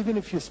 Even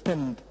if you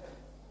spend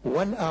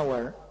 1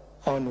 hour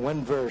on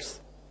one verse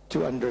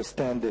to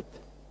understand it,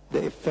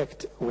 the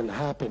effect will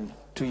happen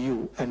to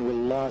you and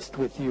will last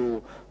with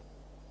you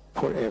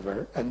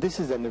forever. And this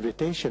is an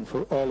invitation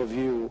for all of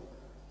you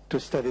to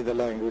study the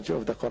language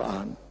of the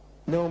Quran.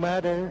 No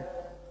matter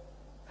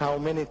how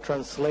many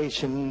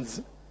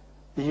translations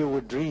you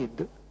would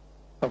read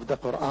of the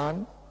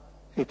Quran,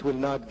 it will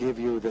not give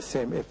you the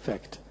same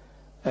effect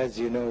as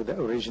you know the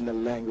original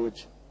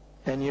language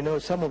and you know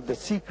some of the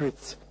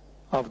secrets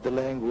of the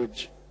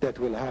language that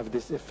will have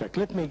this effect.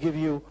 Let me give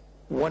you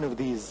one of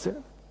these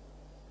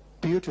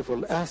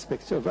beautiful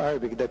aspects of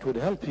Arabic that would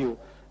help you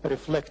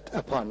reflect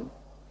upon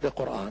the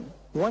Quran.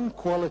 One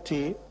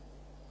quality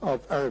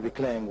of Arabic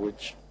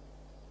language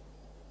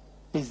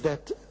is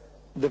that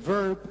the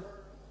verb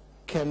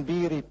can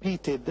be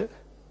repeated,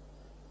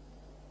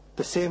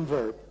 the same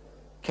verb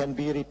can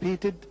be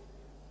repeated,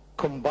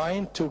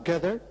 combined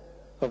together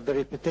of the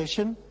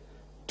repetition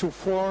to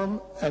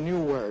form a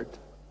new word.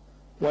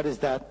 What is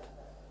that?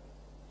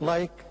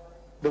 Like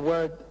the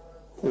word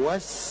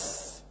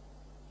was,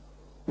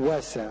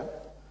 wasa,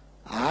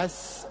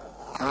 as,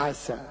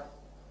 asa,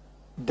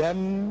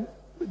 dam,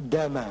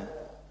 dama,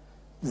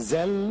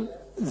 zal,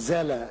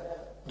 zala.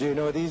 Do you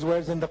know these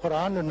words in the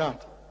Quran or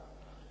not?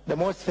 The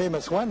most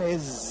famous one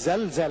is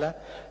zalzala.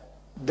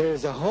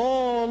 There's a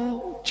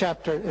whole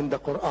chapter in the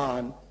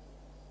Quran.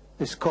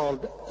 It's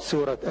called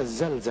Surah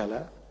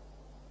Al-Zalzala.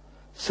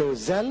 So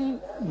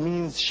zal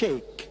means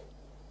shake.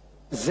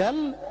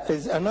 Zal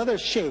is another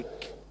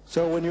shake.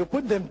 So when you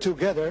put them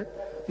together,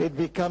 it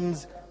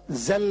becomes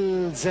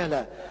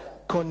zalzala,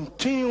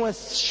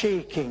 continuous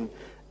shaking.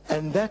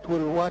 And that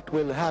will what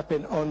will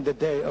happen on the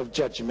day of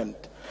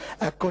judgment.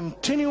 A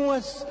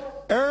continuous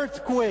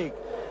earthquake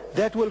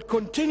that will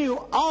continue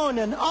on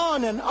and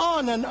on and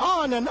on and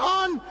on and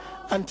on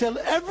until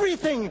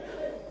everything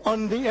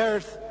on the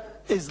earth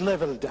is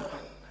leveled down.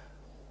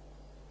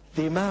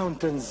 The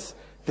mountains,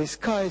 the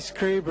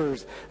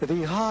skyscrapers,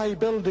 the high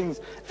buildings,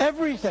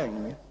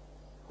 everything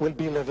will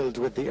be leveled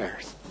with the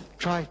earth.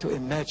 Try to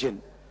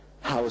imagine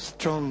how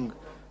strong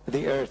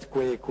the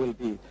earthquake will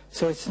be.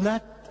 So it's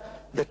not,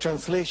 the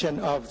translation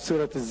of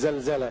Surah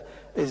Al-Zalzala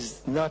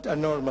is not a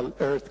normal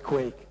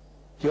earthquake.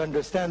 You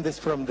understand this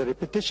from the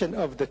repetition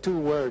of the two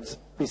words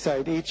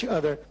beside each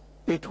other.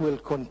 It will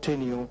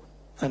continue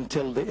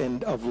until the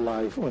end of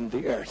life on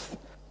the earth.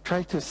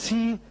 Try to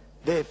see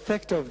the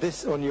effect of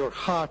this on your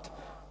heart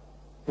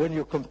when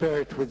you compare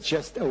it with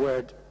just a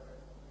word,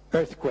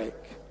 earthquake.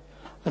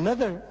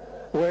 Another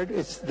word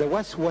is the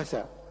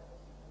waswasa,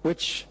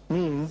 which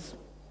means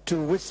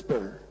to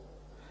whisper.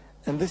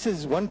 And this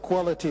is one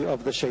quality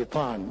of the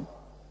shaitan,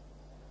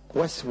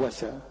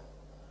 waswasa,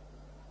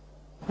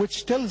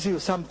 which tells you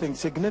something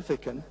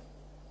significant,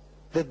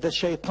 that the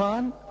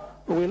shaitan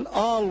will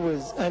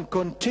always and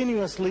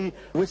continuously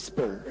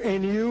whisper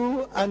in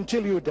you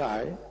until you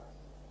die.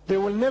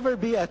 There will never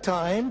be a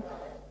time,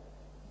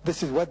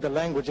 this is what the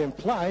language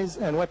implies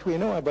and what we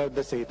know about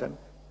the Satan.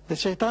 The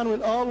shaitan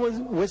will always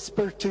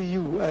whisper to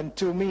you and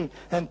to me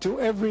and to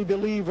every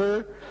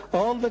believer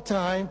all the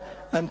time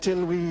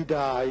until we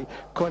die.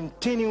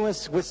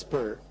 Continuous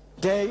whisper,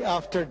 day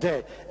after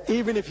day.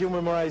 Even if you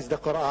memorize the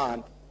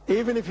Quran,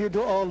 even if you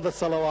do all the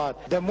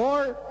salawat, the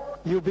more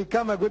you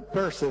become a good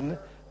person,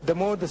 the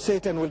more the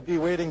Satan will be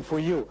waiting for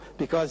you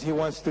because he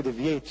wants to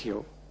deviate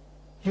you.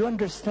 You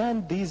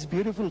understand these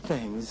beautiful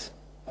things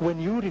when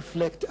you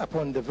reflect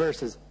upon the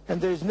verses.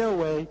 And there's no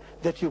way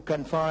that you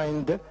can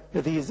find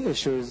these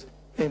issues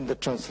in the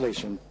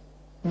translation.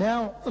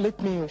 Now,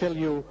 let me tell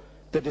you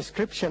the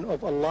description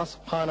of Allah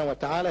subhanahu wa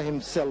ta'ala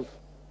himself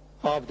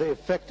of the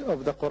effect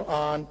of the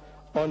Quran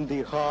on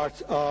the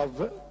hearts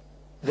of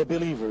the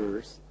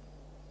believers.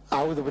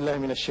 أعوذ بالله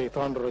من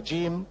الشيطان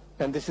الرجيم.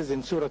 And this is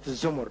in Surah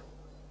Al-Zumar.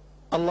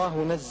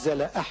 الله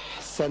نزل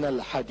أحسن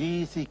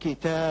الحديث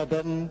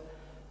كتابا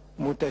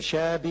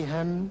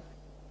متشابها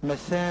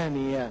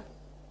مثانية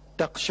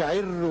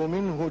تقشعر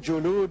منه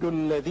جلود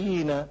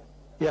الذين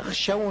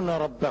يخشون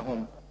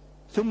ربهم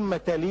ثم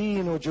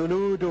تلين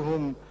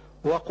جلودهم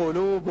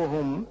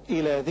وقلوبهم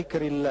إلى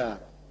ذكر الله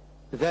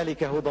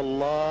ذلك هدى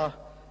الله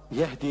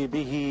يهدي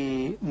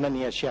به من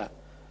يشاء.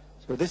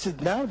 So this is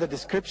now the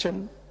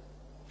description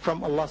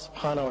from Allah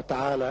subhanahu wa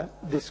ta'ala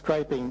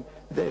describing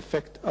the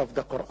effect of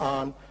the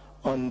Quran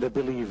on the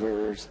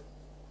believers.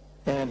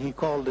 And he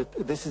called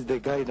it, this is the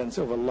guidance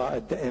of Allah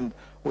at the end,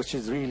 which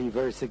is really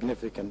very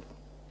significant.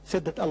 He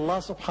said that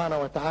Allah subhanahu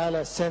wa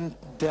ta'ala sent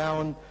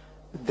down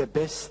the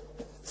best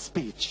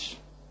speech.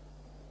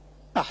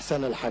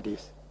 Ahsan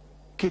al-Hadith.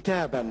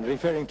 Kitaban,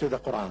 referring to the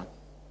Quran.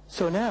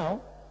 So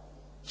now,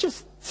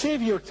 just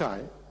save your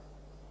time.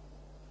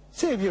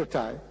 Save your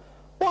time.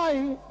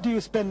 Why do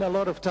you spend a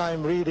lot of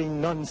time reading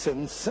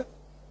nonsense,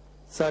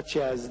 such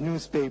as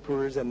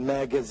newspapers and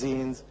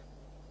magazines?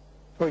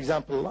 For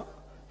example,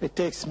 it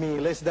takes me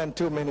less than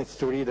 2 minutes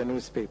to read a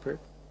newspaper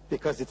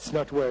because it's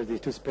not worthy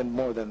to spend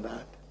more than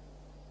that.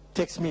 It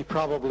takes me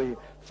probably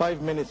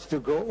 5 minutes to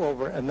go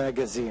over a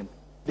magazine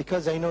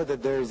because I know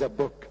that there is a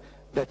book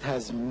that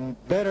has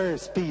better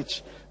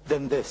speech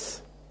than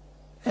this.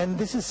 And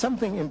this is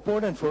something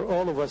important for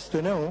all of us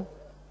to know,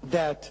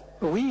 that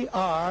we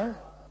are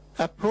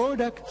a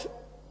product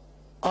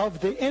of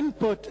the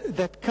input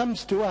that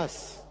comes to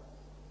us.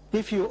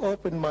 If you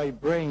open my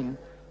brain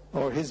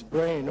or his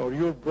brain or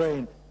your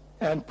brain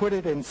and put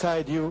it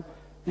inside you,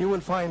 you will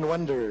find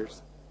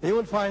wonders. You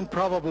will find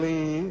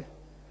probably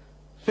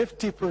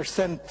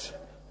 50%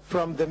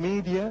 from the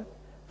media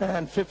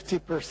and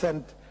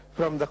 50%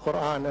 from the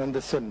Quran and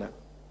the Sunnah.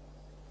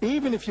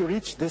 Even if you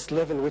reach this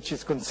level, which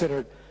is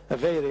considered a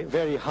very,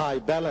 very high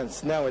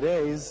balance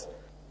nowadays,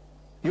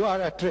 you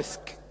are at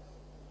risk.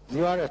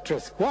 You are at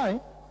risk.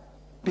 Why?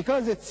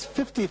 Because it's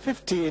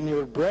 50-50 in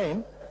your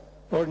brain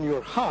or in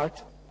your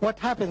heart. What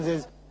happens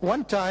is,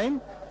 one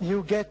time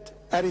you get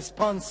a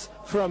response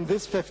from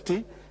this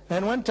 50,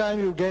 and one time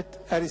you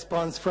get a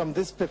response from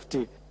this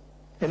 50.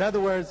 In other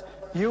words,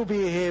 you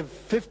behave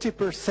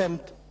 50%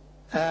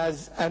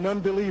 as a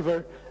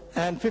non-believer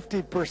and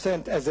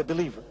 50% as a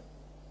believer,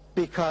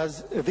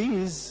 because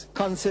these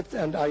concepts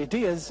and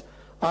ideas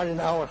are in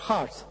our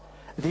hearts.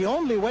 The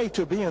only way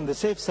to be on the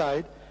safe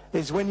side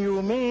is when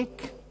you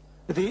make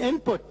the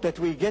input that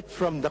we get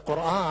from the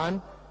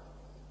Quran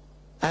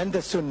and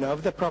the Sunnah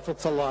of the Prophet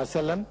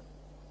ﷺ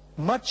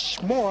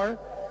much more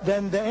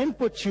than the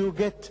input you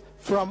get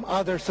from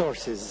other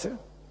sources.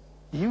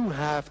 You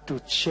have to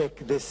check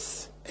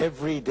this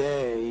every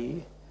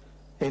day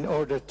in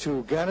order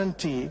to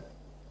guarantee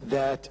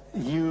that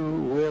you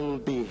will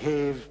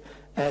behave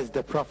as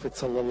the Prophet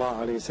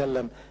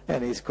ﷺ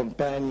and his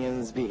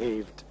companions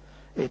behaved.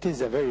 It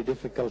is a very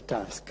difficult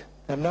task.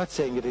 I'm not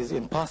saying it is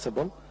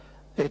impossible.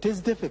 It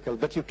is difficult,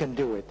 but you can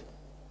do it.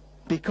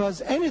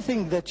 Because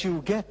anything that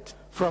you get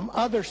from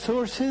other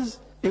sources,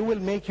 it will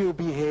make you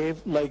behave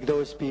like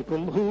those people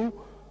who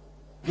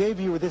gave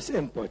you this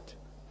input.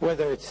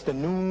 Whether it's the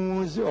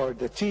news or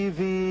the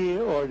TV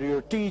or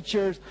your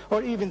teachers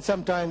or even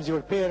sometimes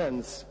your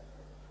parents.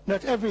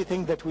 Not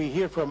everything that we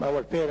hear from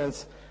our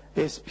parents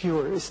is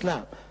pure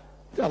Islam.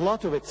 A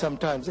lot of it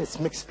sometimes is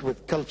mixed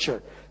with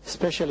culture,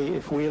 especially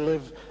if we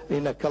live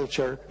in a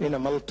culture, in a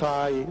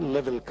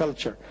multi-level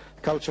culture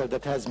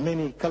that has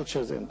many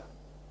cultures in it.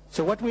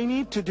 So what we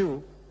need to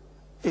do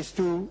is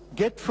to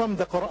get from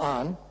the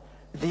Quran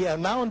the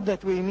amount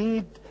that we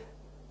need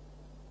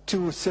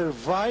to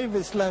survive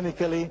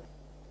Islamically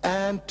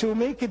and to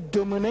make it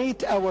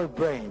dominate our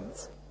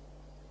brains,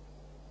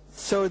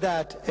 so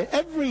that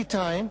every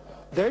time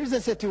there is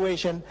a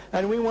situation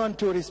and we want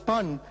to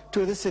respond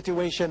to this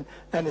situation,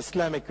 an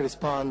Islamic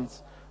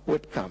response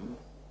would come.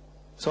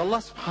 So Allah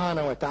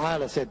subhanahu wa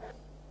ta'ala said,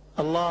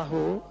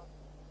 Allahu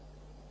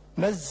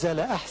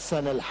nazzala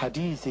ahsan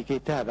al-hadithi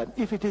kitaban.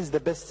 If it is the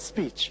best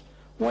speech,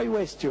 why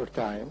waste your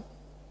time?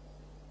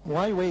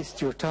 Why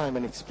waste your time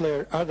and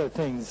explore other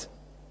things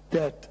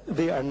that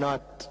they are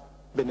not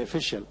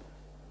beneficial?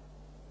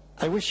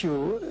 I wish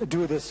you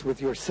do this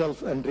with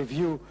yourself and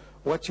review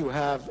what you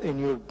have in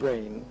your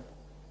brain.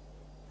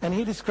 And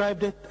he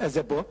described it as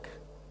a book,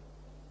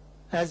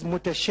 as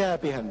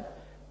mutashabihan,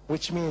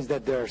 which means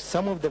that there are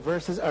some of the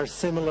verses are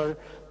similar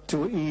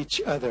to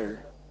each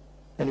other.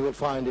 And you will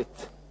find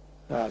it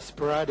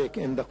sporadic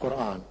in the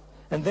Quran.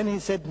 And then he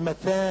said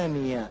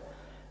mathaniya.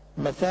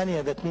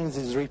 Mathaniya, that means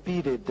is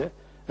repeated,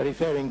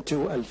 referring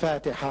to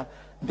Al-Fatiha,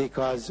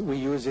 because we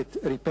use it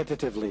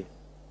repetitively.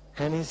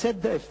 And he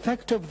said the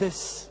effect of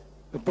this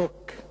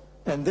book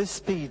and this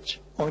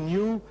speech on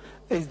you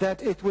is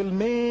that it will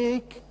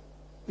make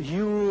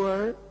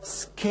your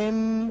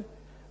skin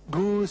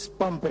goose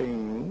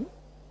pumping.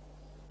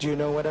 Do you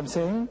know what I'm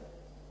saying?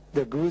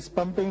 The goose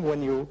pumping,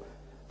 when you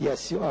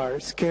are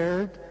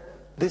scared.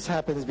 This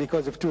happens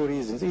because of two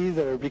reasons.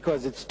 Either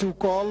because it's too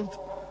cold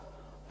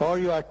or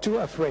you are too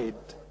afraid.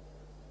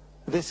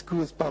 This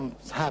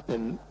goosebumps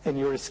happen in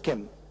your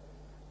skin.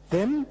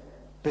 Then,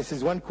 this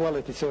is one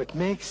quality, so it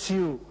makes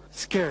you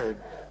scared.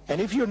 And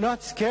if you're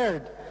not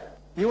scared,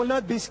 you will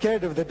not be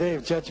scared of the Day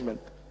of Judgment.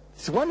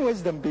 It's one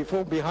wisdom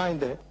behind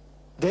the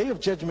Day of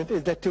Judgment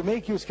is that to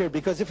make you scared.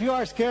 Because if you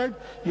are scared,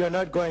 you're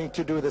not going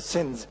to do the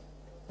sins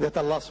that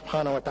Allah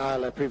subhanahu wa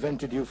ta'ala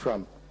prevented you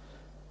from.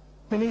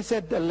 And he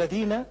said,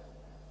 الَّذِينَ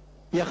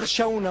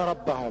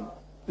يَخْشَوْنَ رَبَّهُمْ.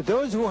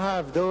 Those who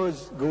have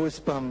those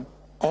goosebumps,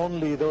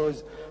 only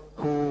those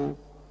who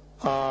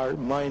are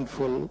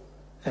mindful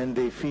and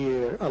they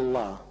fear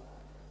Allah.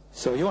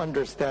 So you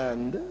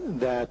understand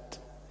that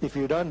if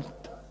you don't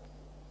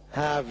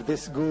have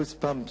this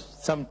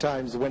goosebumps,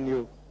 sometimes when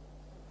you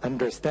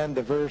understand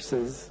the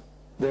verses,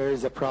 there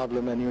is a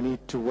problem and you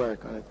need to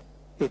work on it.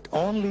 It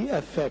only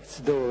affects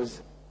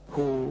those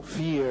who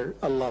fear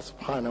Allah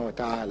subhanahu wa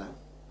ta'ala.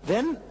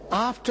 Then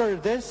after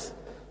this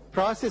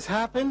process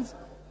happens,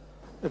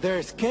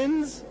 their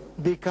skins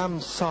become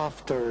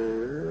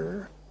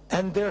softer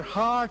and their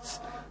hearts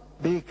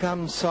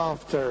become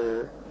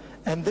softer.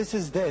 And this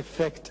is the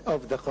effect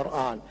of the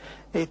Quran.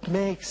 It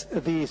makes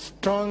the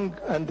strong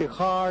and the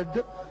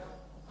hard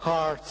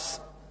hearts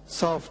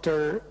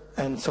softer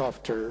and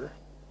softer.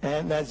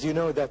 And as you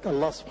know that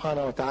Allah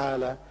subhanahu wa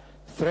ta'ala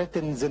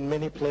threatens in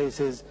many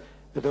places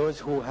those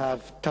who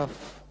have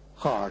tough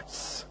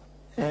hearts.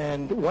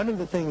 And one of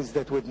the things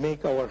that would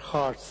make our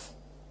hearts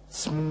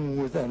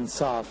smooth and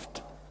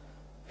soft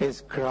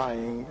is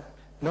crying.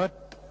 Not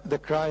the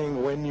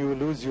crying when you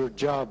lose your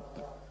job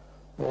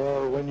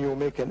or when you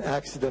make an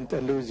accident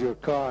and lose your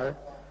car.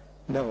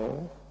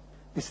 No,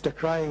 it's the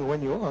crying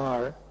when you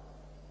are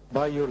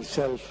by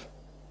yourself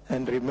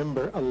and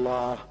remember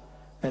Allah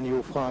and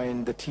you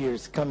find the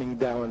tears coming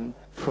down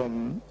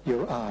from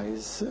your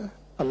eyes.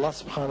 Allah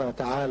subhanahu wa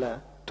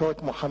ta'ala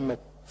taught Muhammad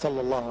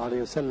sallallahu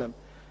alayhi wasallam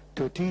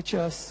to teach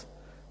us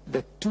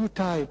that two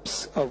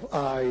types of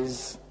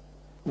eyes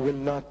will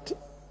not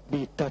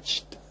be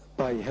touched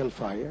by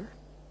hellfire.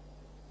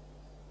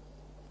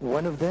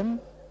 One of them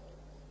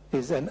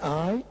is an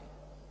eye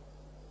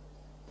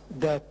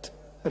that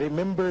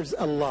remembers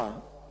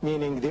Allah,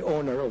 meaning the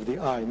owner of the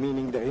eye,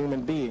 meaning the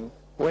human being.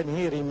 When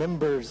he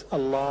remembers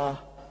Allah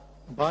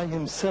by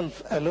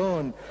himself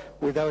alone,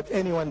 without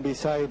anyone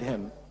beside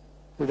him,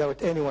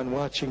 without anyone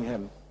watching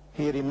him,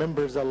 he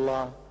remembers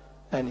Allah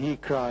and he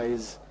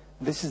cries.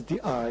 This is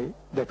the eye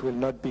that will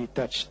not be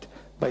touched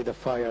by the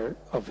fire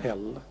of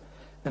hell.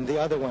 And the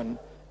other one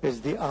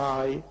is the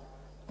eye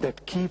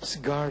that keeps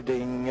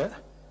guarding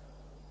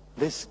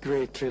this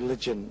great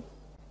religion.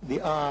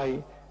 The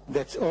eye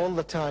that's all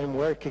the time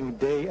working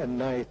day and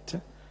night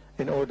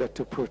in order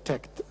to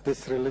protect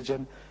this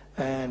religion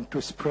and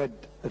to spread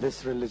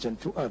this religion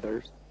to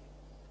others.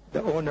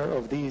 The owner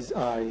of these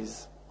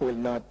eyes will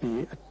not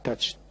be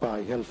touched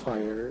by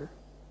hellfire.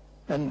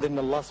 And then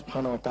Allah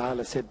subhanahu wa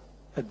ta'ala said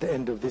at the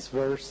end of this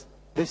verse,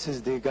 this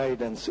is the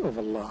guidance of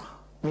Allah,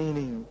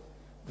 meaning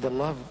the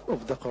love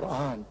of the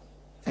Quran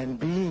and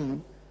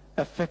being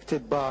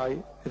affected by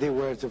the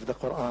words of the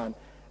Quran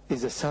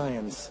is a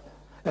science,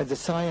 as a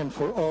sign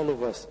for all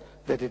of us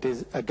that it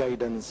is a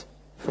guidance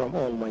from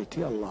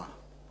Almighty Allah.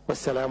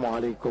 Wassalamu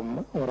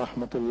alaikum wa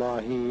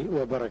rahmatullahi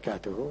wa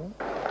barakatuhu.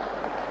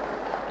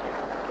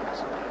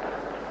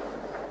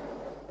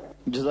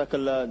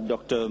 Jazakallah,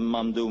 Dr.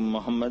 Mamdouh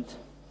Mohamed,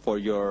 for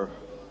your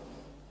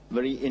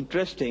very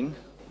interesting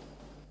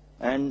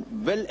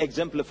and well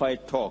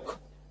exemplified talk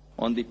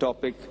on the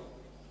topic,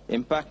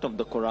 impact of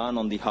the Quran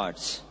on the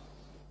hearts.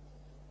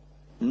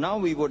 Now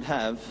we would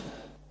have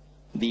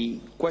the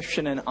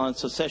question and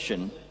answer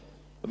session.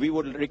 We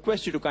would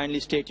request you to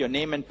kindly state your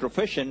name and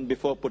profession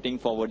before putting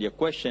forward your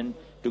question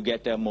to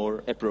get a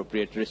more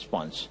appropriate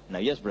response. Now,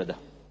 yes, brother.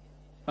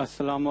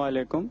 Assalamu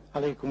alaikum.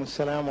 Alaikum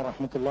assalam wa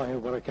rahmatullahi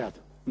wa barakatuh.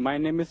 My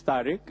name is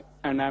Tariq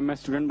and I am a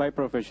student by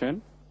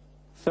profession.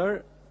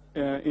 Sir,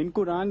 in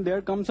Quran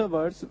there comes a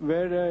verse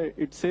where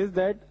it says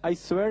that I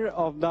swear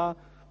of the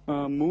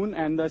moon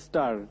and the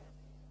star.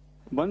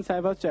 Once I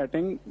was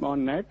chatting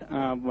on net,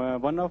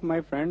 one of my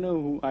friend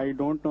who I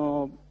don't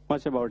know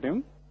much about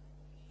him,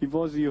 he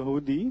was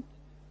Yehudi,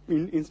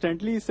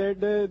 instantly said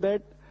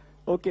that,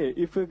 okay,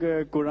 if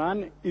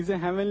Quran is a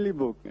heavenly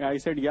book, I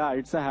said, yeah,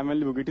 it's a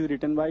heavenly book. It is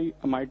written by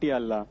Almighty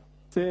Allah.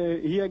 So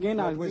he again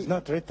asked me. It was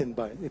not written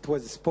by, it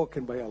was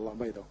spoken by Allah,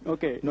 by the way.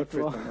 Okay. Not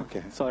written,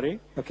 okay. Sorry.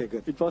 Okay,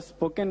 good. It was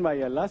spoken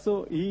by Allah.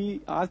 So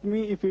he asked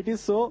me if it is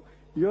so,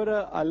 your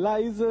Allah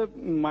is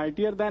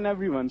mightier than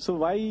everyone. So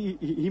why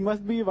he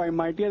must be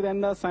mightier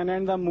than the sun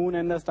and the moon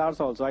and the stars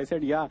also? I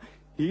said, yeah,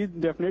 he is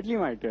definitely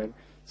mightier.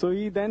 So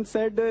he then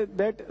said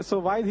that, so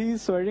why he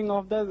is swearing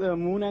off the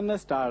moon and the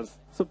stars?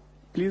 So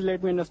please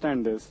let me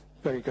understand this.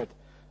 Very good.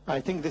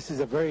 I think this is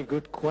a very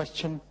good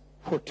question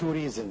for two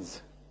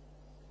reasons.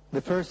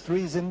 The first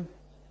reason,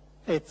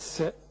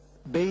 it's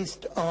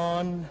based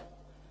on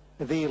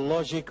the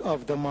logic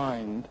of the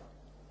mind.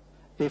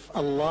 If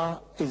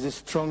Allah is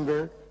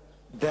stronger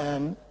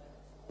than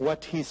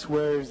what he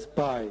swears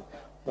by,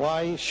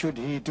 why should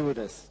he do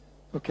this?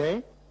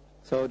 Okay?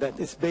 So that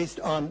is based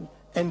on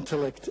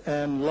intellect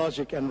and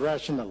logic and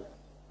rational,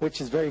 which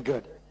is very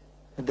good.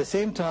 At the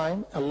same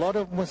time, a lot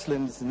of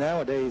Muslims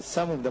nowadays,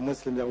 some of the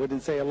Muslims, I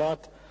wouldn't say a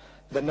lot,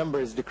 the number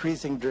is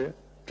decreasing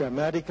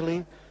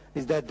dramatically,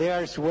 is that they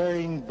are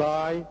swearing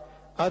by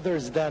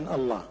others than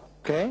Allah.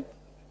 Okay?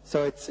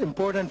 So it's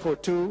important for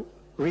two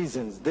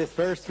reasons, the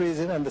first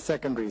reason and the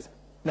second reason.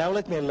 Now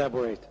let me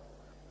elaborate.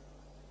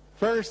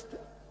 First,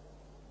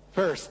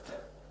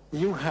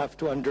 you have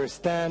to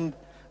understand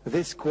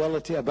this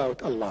quality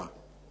about Allah.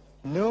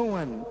 No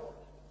one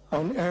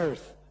on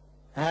earth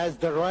has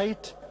the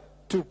right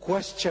to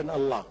question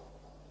Allah.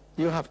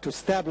 You have to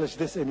establish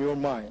this in your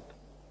mind.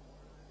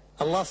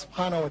 Allah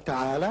subhanahu wa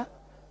ta'ala,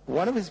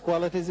 one of his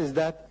qualities is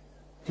that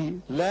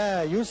he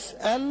لا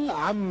يسأل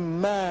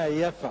عما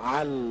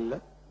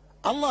يفعل.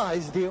 Allah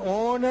is the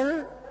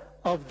owner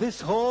of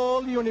this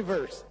whole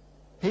universe.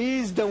 He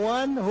is the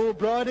one who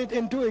brought it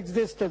into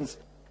existence.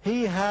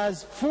 He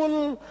has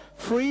full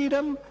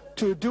freedom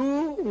to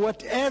do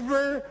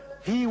whatever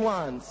he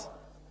wants.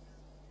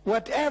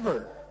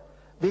 Whatever.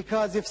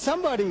 Because if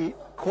somebody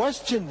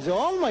questions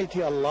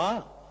Almighty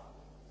Allah,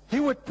 he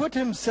would put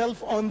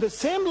himself on the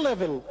same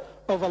level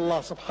of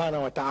Allah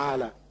subhanahu wa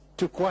ta'ala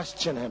to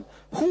question him.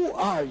 Who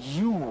are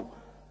you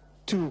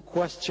to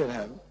question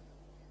him?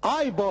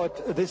 I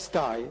bought this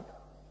tie.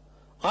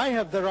 I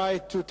have the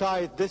right to tie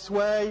it this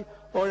way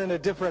or in a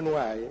different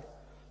way.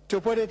 to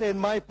put it in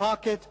my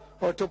pocket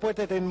or to put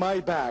it in my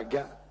bag.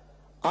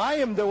 I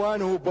am the one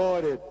who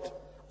bought it.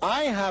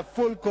 I have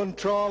full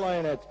control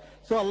on it.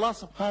 So Allah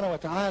subhanahu wa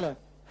ta'ala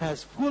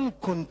has full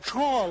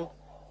control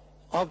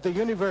of the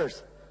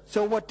universe.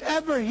 So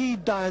whatever He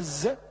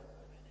does,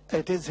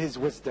 it is His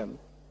wisdom.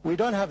 We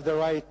don't have the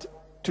right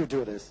to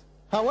do this.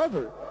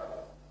 However,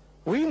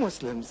 we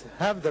Muslims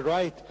have the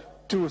right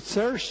to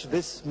search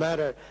this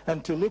matter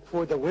and to look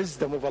for the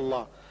wisdom of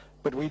Allah.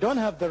 But we don't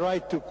have the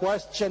right to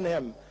question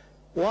Him.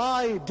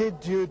 Why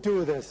did you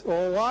do this?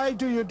 Or why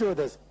do you do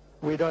this?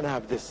 We don't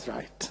have this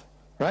right.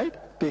 Right?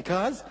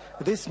 Because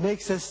this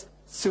makes us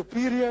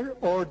superior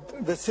or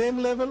the same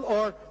level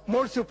or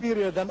more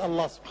superior than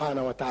Allah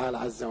subhanahu wa ta'ala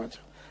azza wa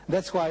jalla.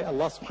 That's why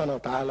Allah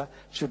subhanahu wa ta'ala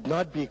should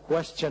not be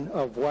questioned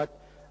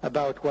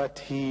about what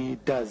He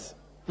does.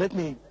 Let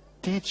me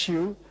teach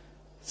you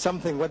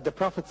something what the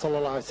Prophet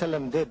sallallahu alaihi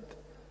wasallam did.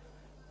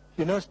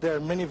 You know, there are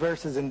many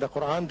verses in the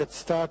Quran that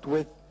start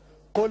with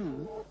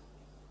قُلْ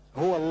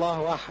هُوَ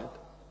اللَّهُ أَحَدٌ.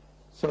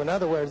 So in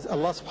other words,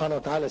 Allah subhanahu wa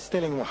ta'ala is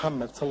telling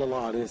Muhammad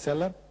sallallahu alayhi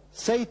wasallam,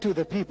 say to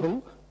the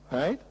people,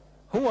 right,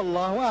 هُوَ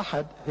اللَّهُ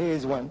أَحَدٌ, He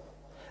is one.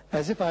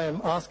 As if I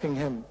am asking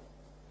him,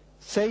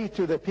 say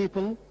to the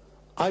people,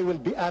 I will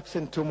be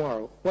absent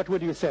tomorrow. What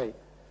would you say?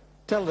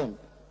 Tell them.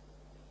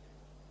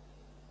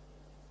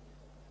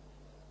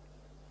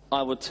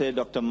 I would say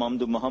Dr.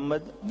 Mamdouh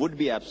Mohamed would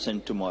be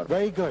absent tomorrow.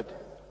 Very good.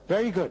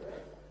 Very good.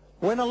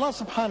 When Allah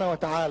subhanahu wa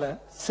ta'ala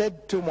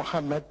said to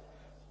Muhammad,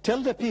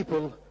 tell the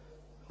people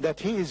that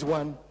He is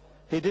one,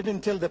 He didn't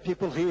tell the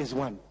people He is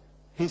one.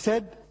 He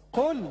said,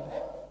 قُلْ.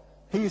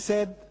 He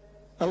said,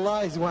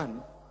 Allah is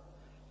one.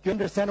 You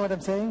understand what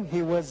I'm saying?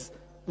 He was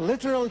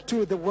literal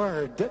to the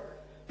word.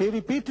 He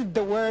repeated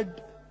the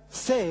word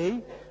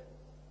say,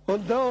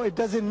 although it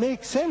doesn't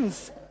make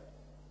sense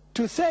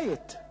to say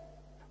it.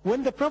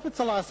 When the Prophet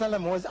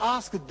ﷺ was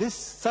asked this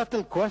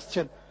subtle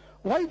question,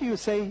 why do you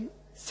say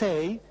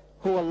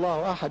Hu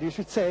Allahu Ahad? You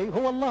should say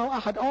Hu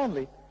Allahu Ahad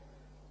only.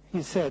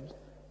 He said,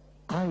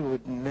 I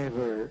would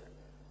never,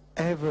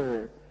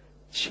 ever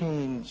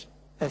change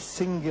a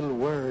single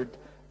word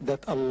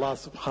that Allah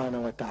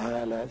subhanahu wa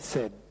ta'ala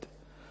said.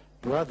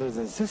 Brothers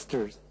and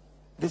sisters,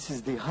 this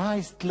is the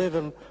highest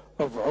level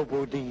of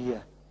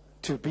ubudiyyah.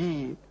 To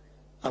be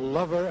a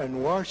lover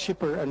and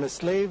worshipper and a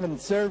slave and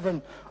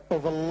servant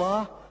of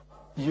Allah,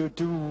 you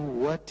do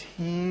what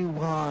He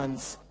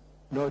wants,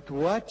 not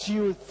what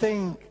you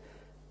think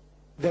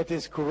that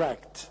is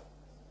correct.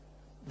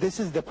 This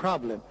is the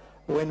problem.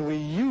 When we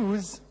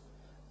use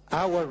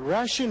our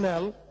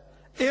rationale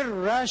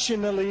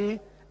irrationally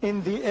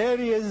in the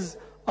areas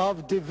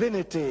of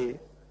divinity,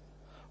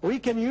 we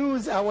can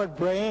use our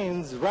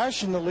brains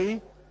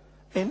rationally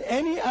in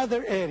any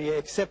other area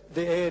except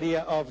the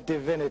area of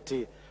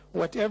divinity.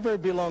 Whatever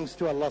belongs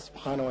to Allah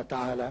subhanahu wa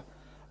ta'ala,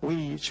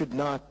 we should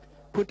not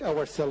put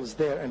ourselves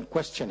there and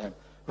question Him.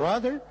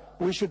 Rather,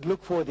 we should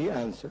look for the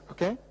answer,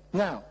 okay?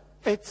 Now,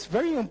 it's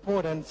very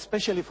important,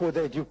 especially for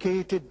the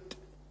educated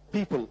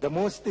people, the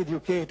most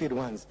educated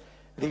ones,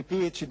 the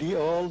PhD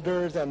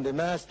holders and the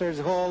master's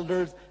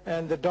holders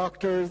and the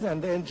doctors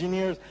and the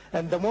engineers.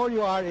 And the more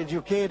you are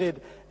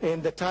educated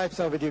in the types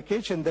of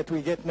education that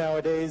we get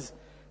nowadays,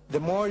 the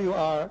more you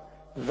are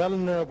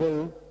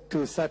vulnerable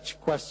to such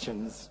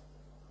questions.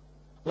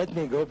 Let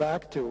me go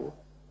back to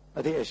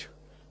the issue.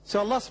 So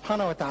Allah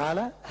subhanahu wa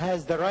ta'ala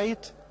has the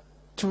right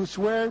to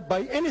swear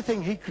by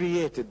anything He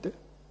created.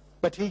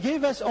 But He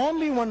gave us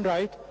only one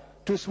right,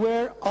 to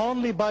swear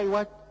only by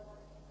what?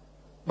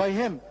 By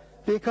Him.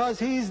 Because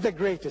He is the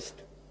greatest.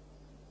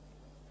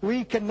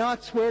 We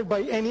cannot swear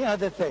by any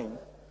other thing.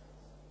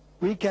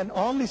 We can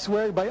only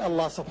swear by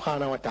Allah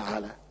subhanahu wa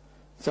ta'ala.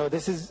 So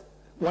this is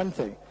one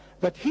thing.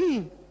 But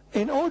He,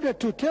 in order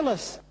to tell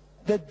us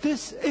that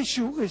this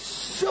issue is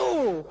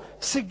so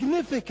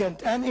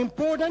significant and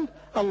important,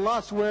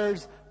 Allah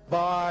swears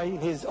by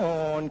His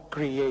own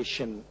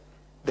creation.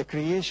 The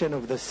creation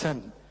of the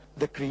sun,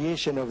 the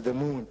creation of the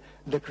moon,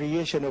 the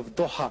creation of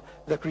duha,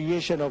 the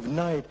creation of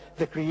night,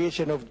 the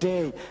creation of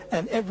day,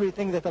 and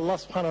everything that Allah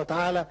subhanahu wa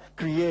ta'ala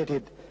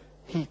created.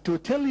 To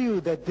tell you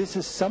that this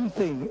is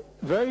something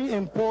very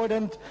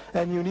important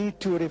and you need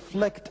to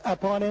reflect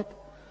upon it.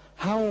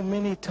 How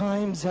many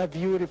times have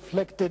you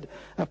reflected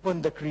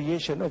upon the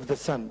creation of the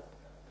sun?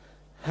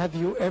 Have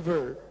you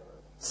ever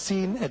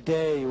seen a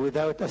day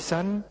without a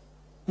sun?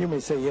 You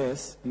may say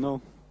yes.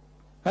 No.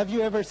 Have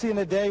you ever seen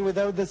a day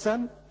without the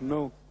sun?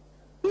 No.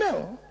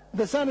 No.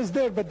 The sun is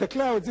there, but the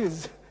clouds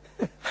is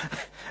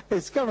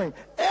covering.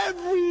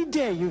 Every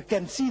day you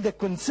can see the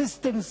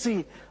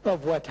consistency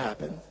of what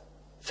happens.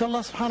 So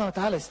Allah subhanahu wa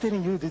ta'ala is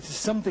telling you this is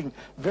something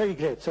very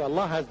great. So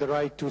Allah has the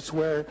right to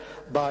swear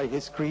by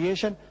His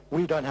creation.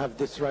 We don't have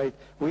this right.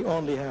 We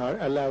only are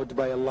allowed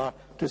by Allah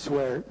to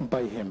swear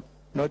by Him,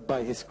 not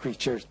by His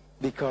creatures,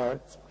 because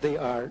they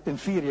are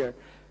inferior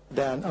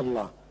than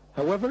Allah.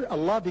 However,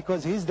 Allah,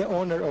 because He is the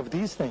owner of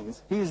these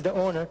things, He is the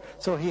owner,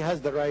 so He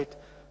has the right.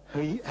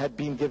 He had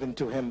been given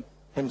to Him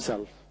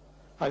Himself.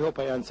 I hope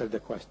I answered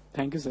the question.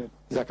 Thank you, sir.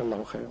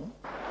 Jazakallahu khairan.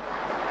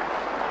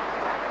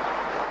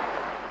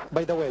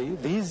 By the way,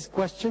 these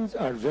questions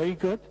are very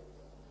good.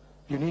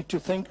 You need to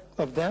think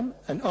of them,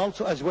 and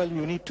also as well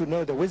you need to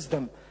know the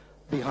wisdom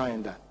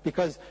behind that,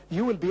 because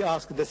you will be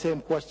asked the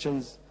same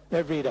questions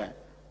every day.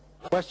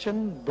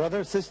 Question,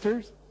 brothers,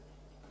 sisters?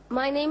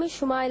 My name is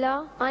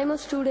Shumaila. I'm a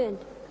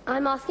student.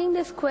 I'm asking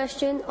this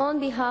question on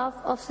behalf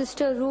of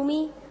Sister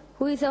Rumi,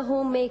 who is a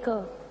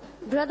homemaker.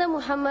 Brother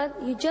Muhammad,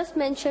 you just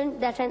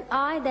mentioned that an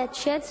eye that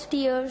sheds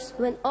tears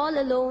when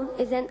all alone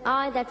is an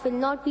eye that will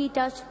not be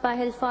touched by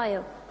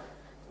hellfire.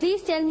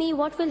 Please tell me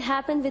what will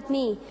happen with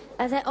me,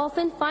 as I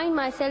often find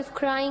myself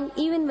crying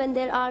even when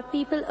there are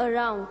people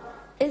around.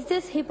 Is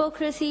this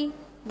hypocrisy,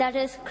 that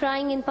is,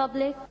 crying in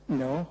public?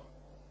 No,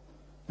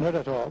 not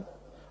at all.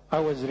 I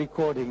was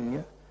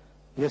recording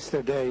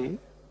yesterday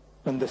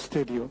in the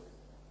studio.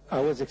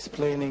 I was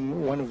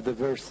explaining one of the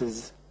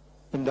verses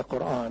in the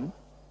Quran.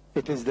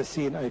 It is the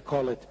scene, I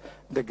call it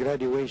the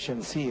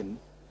graduation scene.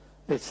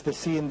 It's the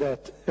scene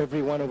that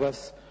every one of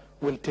us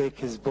will take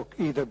his book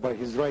either by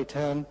his right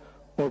hand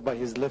or by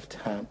his left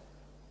hand.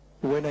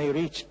 When I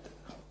reached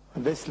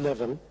this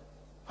level,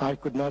 I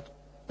could not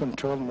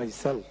control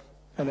myself,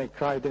 and I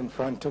cried in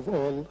front of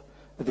all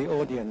the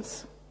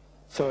audience.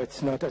 So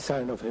it's not a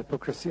sign of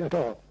hypocrisy at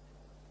all.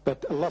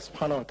 But Allah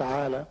subhanahu wa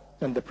ta'ala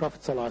and the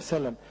Prophet sallallahu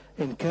alaihi wasallam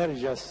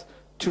encourage us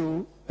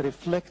to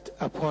reflect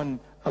upon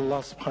Allah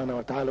subhanahu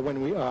wa ta'ala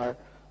when we are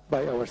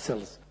by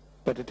ourselves.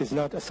 But it is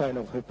not a sign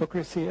of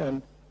hypocrisy,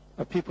 and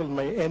people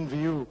may envy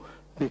you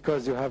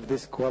because you have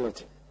this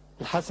quality.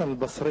 Al-Hasan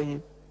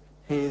al-Basri,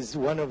 he is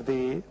one of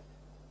the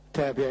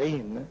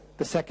tabi'een,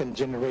 the second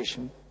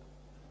generation.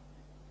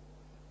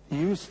 He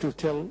used to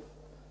tell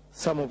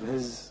some of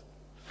his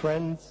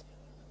friends,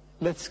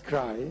 let's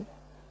cry.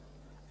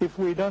 If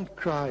we don't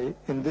cry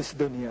in this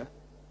dunya,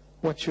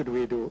 what should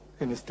we do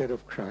instead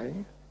of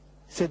crying?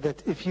 He said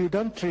that if you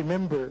don't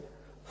remember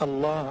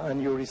Allah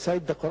and you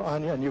recite the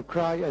Quran and you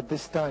cry at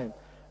this time,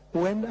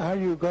 when are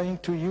you going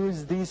to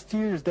use these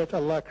tears that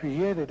Allah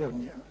created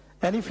on you?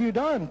 And if you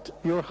don't,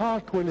 your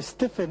heart will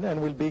stiffen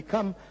and will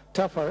become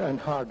tougher and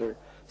harder.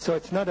 So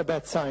it's not a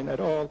bad sign at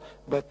all,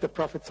 but the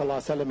Prophet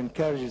ﷺ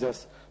encourages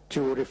us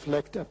to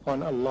reflect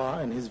upon Allah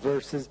and His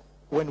verses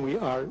when we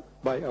are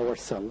by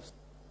ourselves.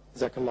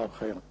 Jazakallahu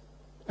khairan.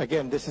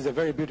 Again, this is a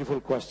very beautiful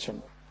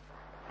question.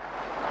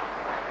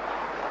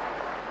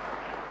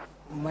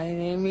 My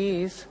name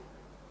is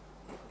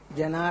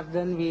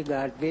Janardhan V.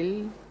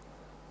 Gadgil.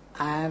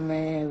 I am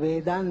a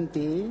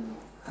Vedanti,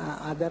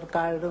 other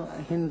called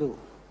Hindu.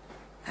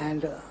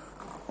 And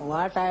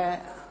what I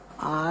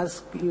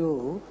ask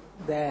you,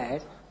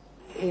 that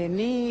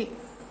any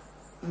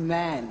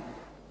man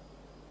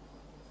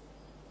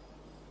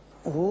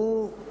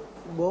who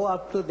go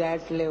up to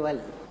that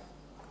level,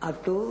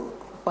 up to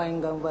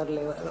Paingambar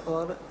level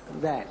or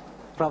that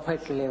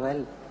prophet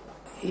level,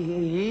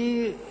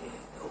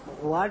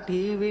 what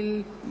he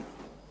will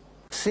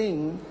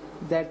sing,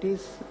 that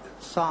is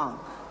song,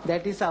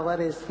 that is our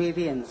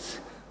experience,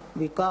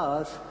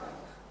 because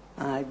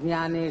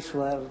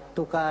Jnaneshwar,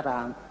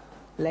 Tukaram,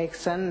 like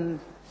sun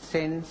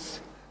saints,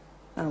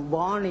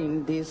 born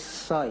in this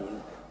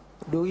soil.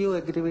 Do you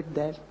agree with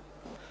that?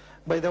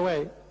 By the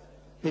way,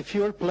 if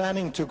you're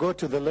planning to go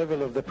to the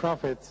level of the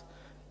prophets,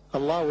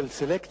 Allah will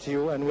select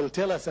you and will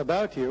tell us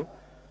about you.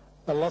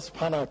 Allah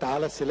subhanahu wa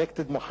ta'ala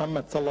selected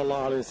Muhammad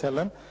sallallahu alayhi wa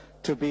sallam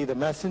to be the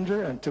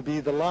messenger and to be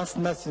the last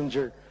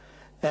messenger.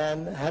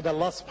 And had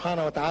Allah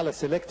subhanahu wa ta'ala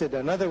selected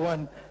another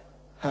one,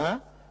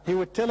 He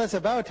would tell us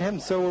about him,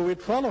 so we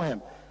would follow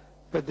him.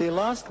 But the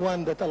last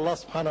one that Allah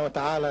subhanahu wa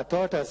ta'ala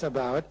taught us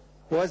about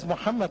was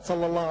Muhammad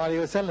sallallahu alayhi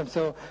wa sallam.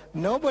 So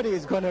nobody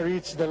is going to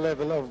reach the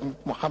level of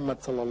Muhammad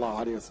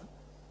sallallahu alayhi wa sallam.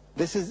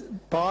 This is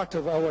part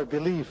of our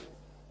belief.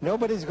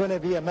 Nobody is going to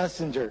be a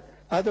messenger.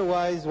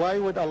 Otherwise, why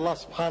would Allah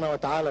subhanahu wa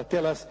ta'ala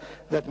tell us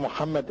that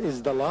Muhammad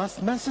is the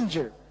last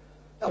messenger?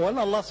 Well,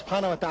 Allah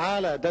subhanahu wa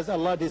ta'ala, does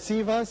Allah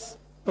deceive us?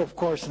 Of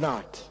course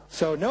not.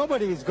 So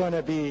nobody is going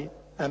to be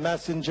a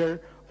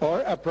messenger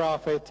or a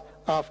prophet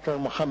after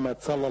Muhammad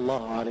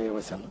sallallahu alayhi wa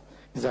sallam.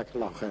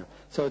 Jazakallahu khair.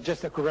 So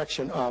just a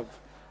correction of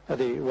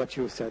what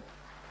you said.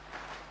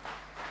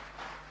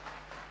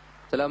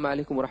 Assalamu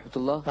alaikum wa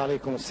rahmatullah.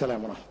 Alaikum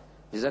assalam wa rahmatullah.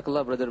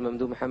 Jazakallah, Brother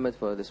Mamdouh Mohamed,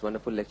 for this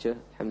wonderful lecture.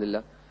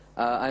 Alhamdulillah.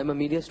 I am a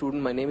media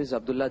student. My name is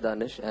Abdullah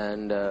Danish,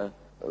 and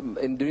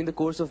during the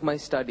course of my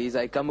studies,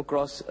 I come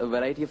across a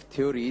variety of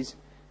theories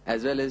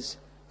as well as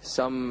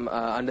some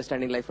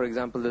understanding, like for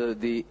example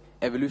the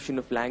evolution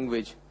of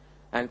language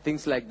and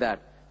things like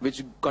that,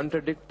 which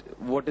contradict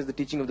what is the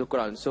teaching of the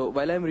Quran. So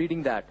while I'm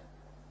reading that,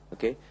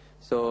 okay,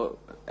 so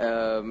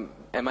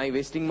am I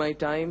wasting my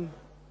time?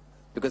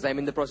 Because I'm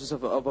in the process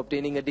of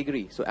obtaining a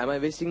degree. So am I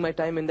wasting my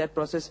time in that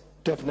process?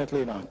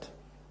 Definitely not.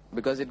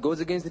 Because it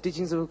goes against the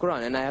teachings of the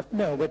Quran, and I have...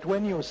 No, but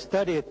when you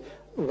study it,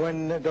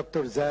 when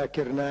Dr.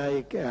 Zakir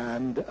Naik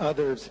and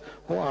others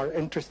who are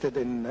interested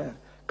in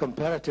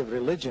comparative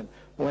religion,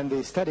 when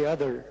they study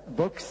other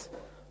books,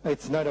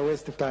 it's not a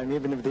waste of time,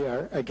 even if they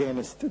are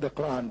against the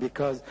Quran,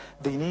 because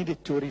they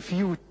needed to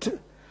refute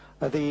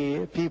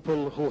the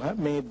people who have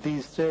made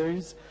these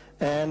theories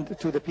and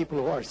to the people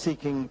who are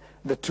seeking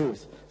the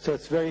truth. So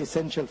it's very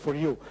essential for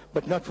you,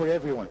 but not for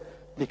everyone,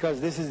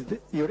 because this is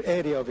your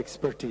area of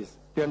expertise.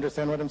 You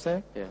understand what I'm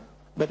saying? Yeah.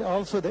 But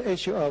also the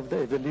issue of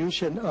the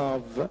evolution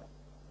of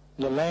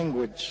the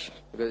language.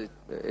 Because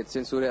it's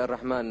in Surah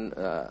Ar-Rahman,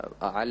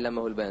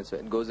 Allamahu al-Bayan, so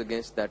it goes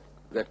against that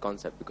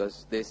concept,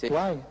 because they say...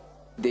 Why?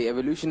 The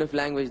evolution of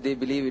language, they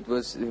believe it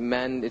was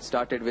man, it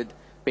started with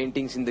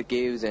paintings in the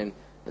caves and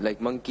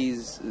like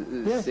monkeys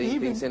saying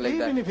things and like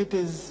that. Even if it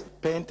is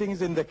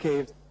paintings in the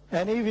caves,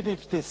 and even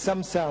if it is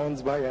some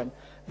sounds by him,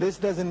 this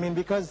doesn't mean,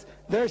 because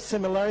there's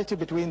similarity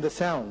between the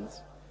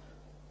sounds.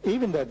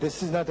 Even that,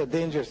 this is not a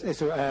dangerous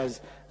issue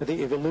as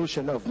the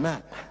evolution of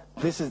man.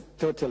 This is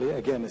totally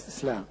against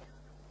Islam.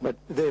 But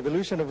the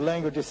evolution of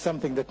language is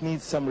something that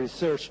needs some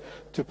research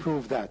to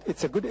prove that.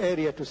 It's a good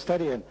area to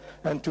study in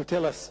and to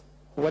tell us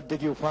what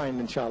did you find,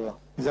 inshallah.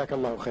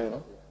 Jazakallahu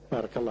khairan.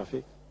 Barakallahu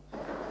feek.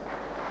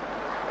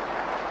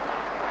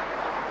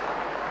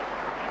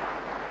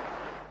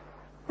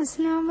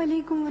 Assalamu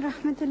alaikum wa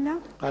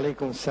rahmatullah.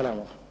 Alaikum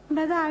assalam.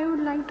 Brother, I would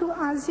like to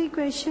ask the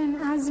question,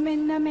 as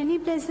in many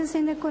places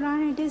in the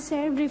Quran it is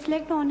said,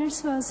 reflect on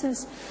its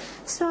verses.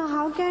 So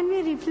how can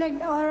we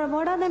reflect, or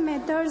what are the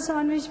methods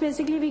on which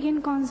basically we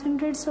can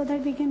concentrate so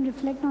that we can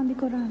reflect on the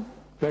Quran?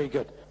 Very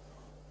good.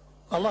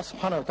 Allah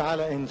subhanahu wa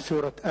ta'ala in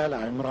Surah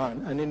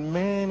Al-Imran and in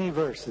many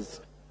verses,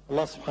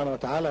 Allah subhanahu wa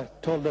ta'ala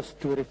told us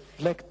to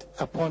reflect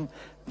upon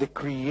the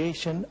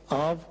creation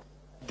of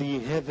the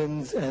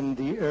heavens and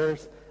the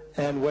earth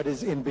and what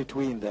is in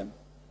between them.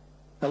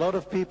 A lot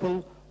of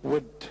people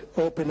would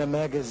open a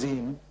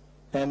magazine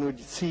and would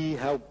see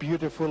how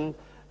beautiful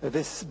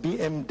this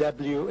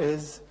BMW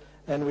is,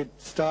 and would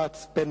start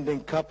spending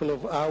a couple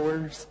of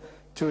hours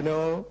to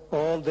know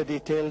all the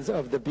details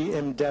of the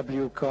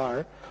BMW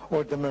car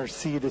or the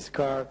Mercedes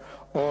car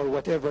or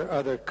whatever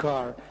other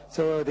car.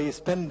 So they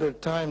spend their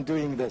time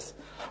doing this.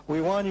 We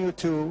want you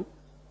to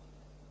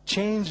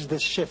change the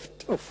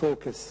shift of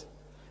focus.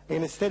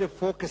 And instead of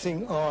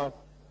focusing on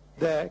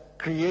the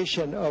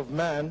creation of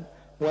man,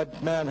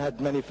 what man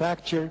had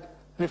manufactured,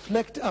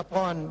 reflect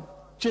upon,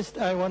 just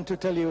I want to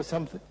tell you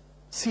something.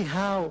 See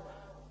how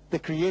the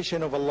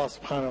creation of Allah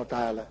subhanahu wa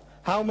ta'ala,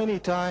 how many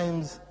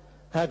times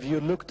have you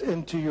looked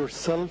into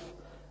yourself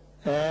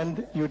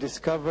and you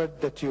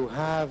discovered that you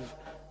have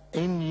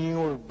in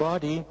your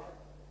body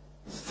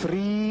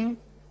 3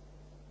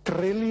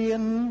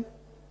 trillion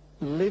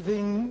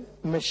living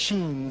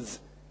machines.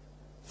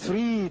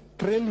 3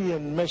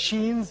 trillion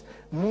machines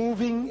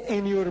moving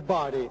in your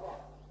body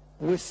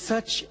with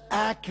such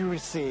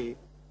accuracy.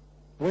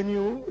 When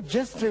you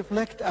just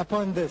reflect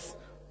upon this,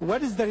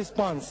 what is the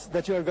response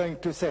that you are going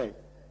to say?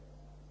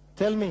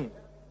 Tell me.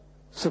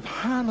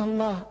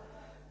 Subhanallah.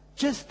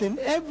 Just in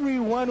every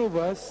one of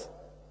us,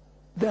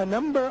 the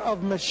number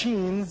of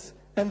machines,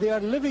 and they are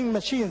living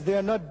machines, they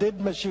are not dead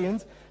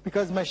machines,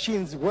 because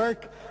machines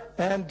work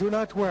and do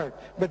not work.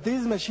 But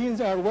these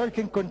machines are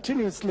working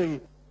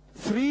continuously.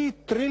 3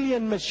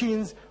 trillion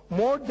machines,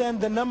 more than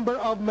the number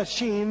of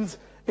machines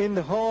in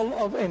the whole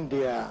of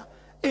India.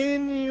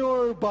 In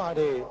your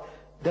body.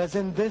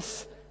 Doesn't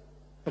this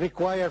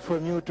require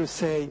from you to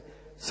say,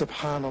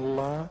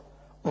 Subhanallah,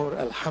 or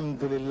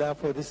Alhamdulillah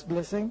for this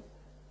blessing?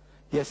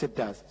 Yes, it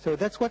does. So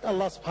that's what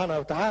Allah subhanahu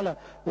wa ta'ala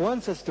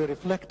wants us to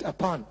reflect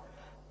upon.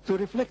 To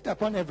reflect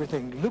upon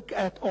everything. Look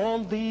at all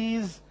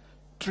these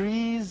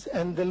trees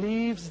and the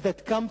leaves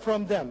that come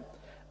from them.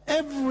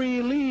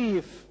 Every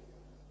leaf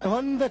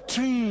on the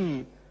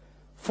tree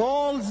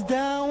falls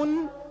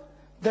down.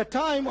 The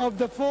time of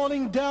the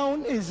falling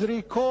down is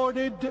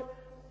recorded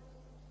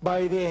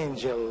by the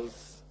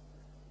angels.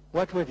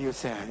 What would you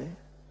say?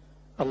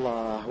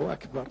 Allahu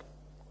Akbar.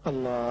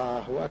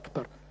 Allahu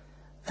Akbar.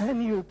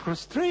 And you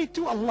prostrate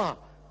to Allah,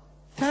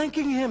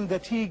 thanking Him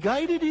that He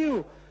guided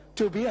you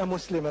to be a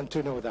Muslim and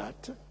to know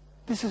that.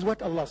 This is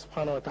what Allah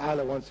subhanahu wa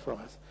ta'ala wants from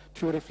us,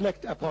 to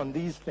reflect upon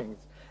these things.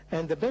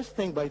 And the best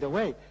thing, by the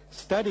way,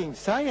 studying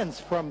science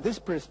from this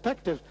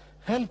perspective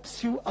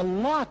helps you a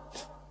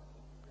lot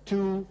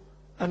to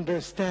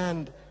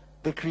understand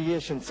the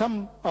creation,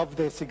 some of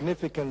the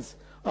significance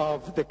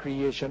of the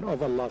creation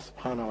of Allah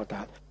subhanahu wa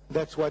ta'ala.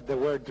 That's what the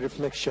word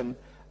reflection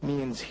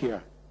means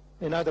here.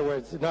 In other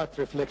words, not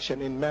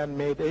reflection in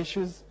man-made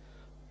issues,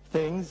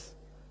 things,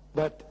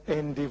 but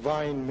in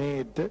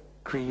divine-made,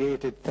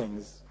 created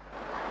things.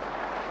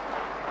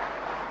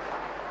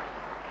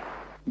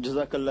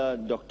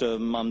 Jazakallah, Dr.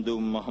 Mamdouh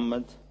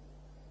Mohamed.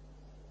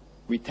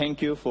 We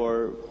thank you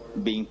for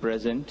being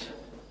present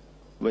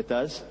with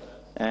us,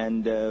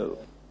 and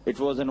it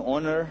was an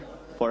honor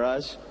for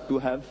us to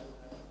have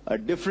a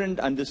different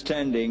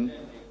understanding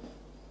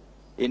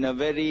in a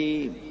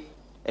very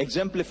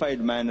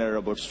exemplified manner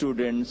about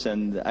students,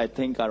 and I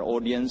think our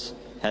audience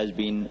has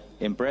been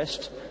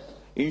impressed.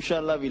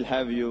 Inshallah, we'll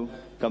have you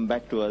come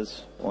back to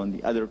us on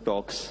the other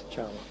talks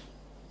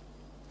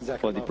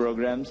for the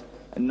programs.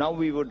 And now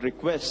we would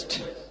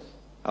request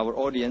our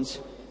audience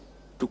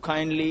to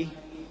kindly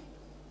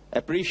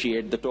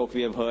appreciate the talk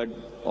we have heard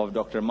of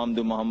Dr.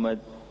 Mamdouh Mohamed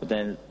with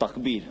a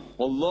takbir.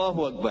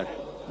 Allahu Akbar.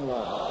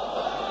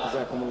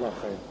 جزاكم الله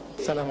خير.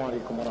 السلام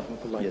عليكم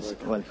ورحمة الله Yes,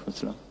 وبركاته. wa alaikum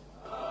assalam.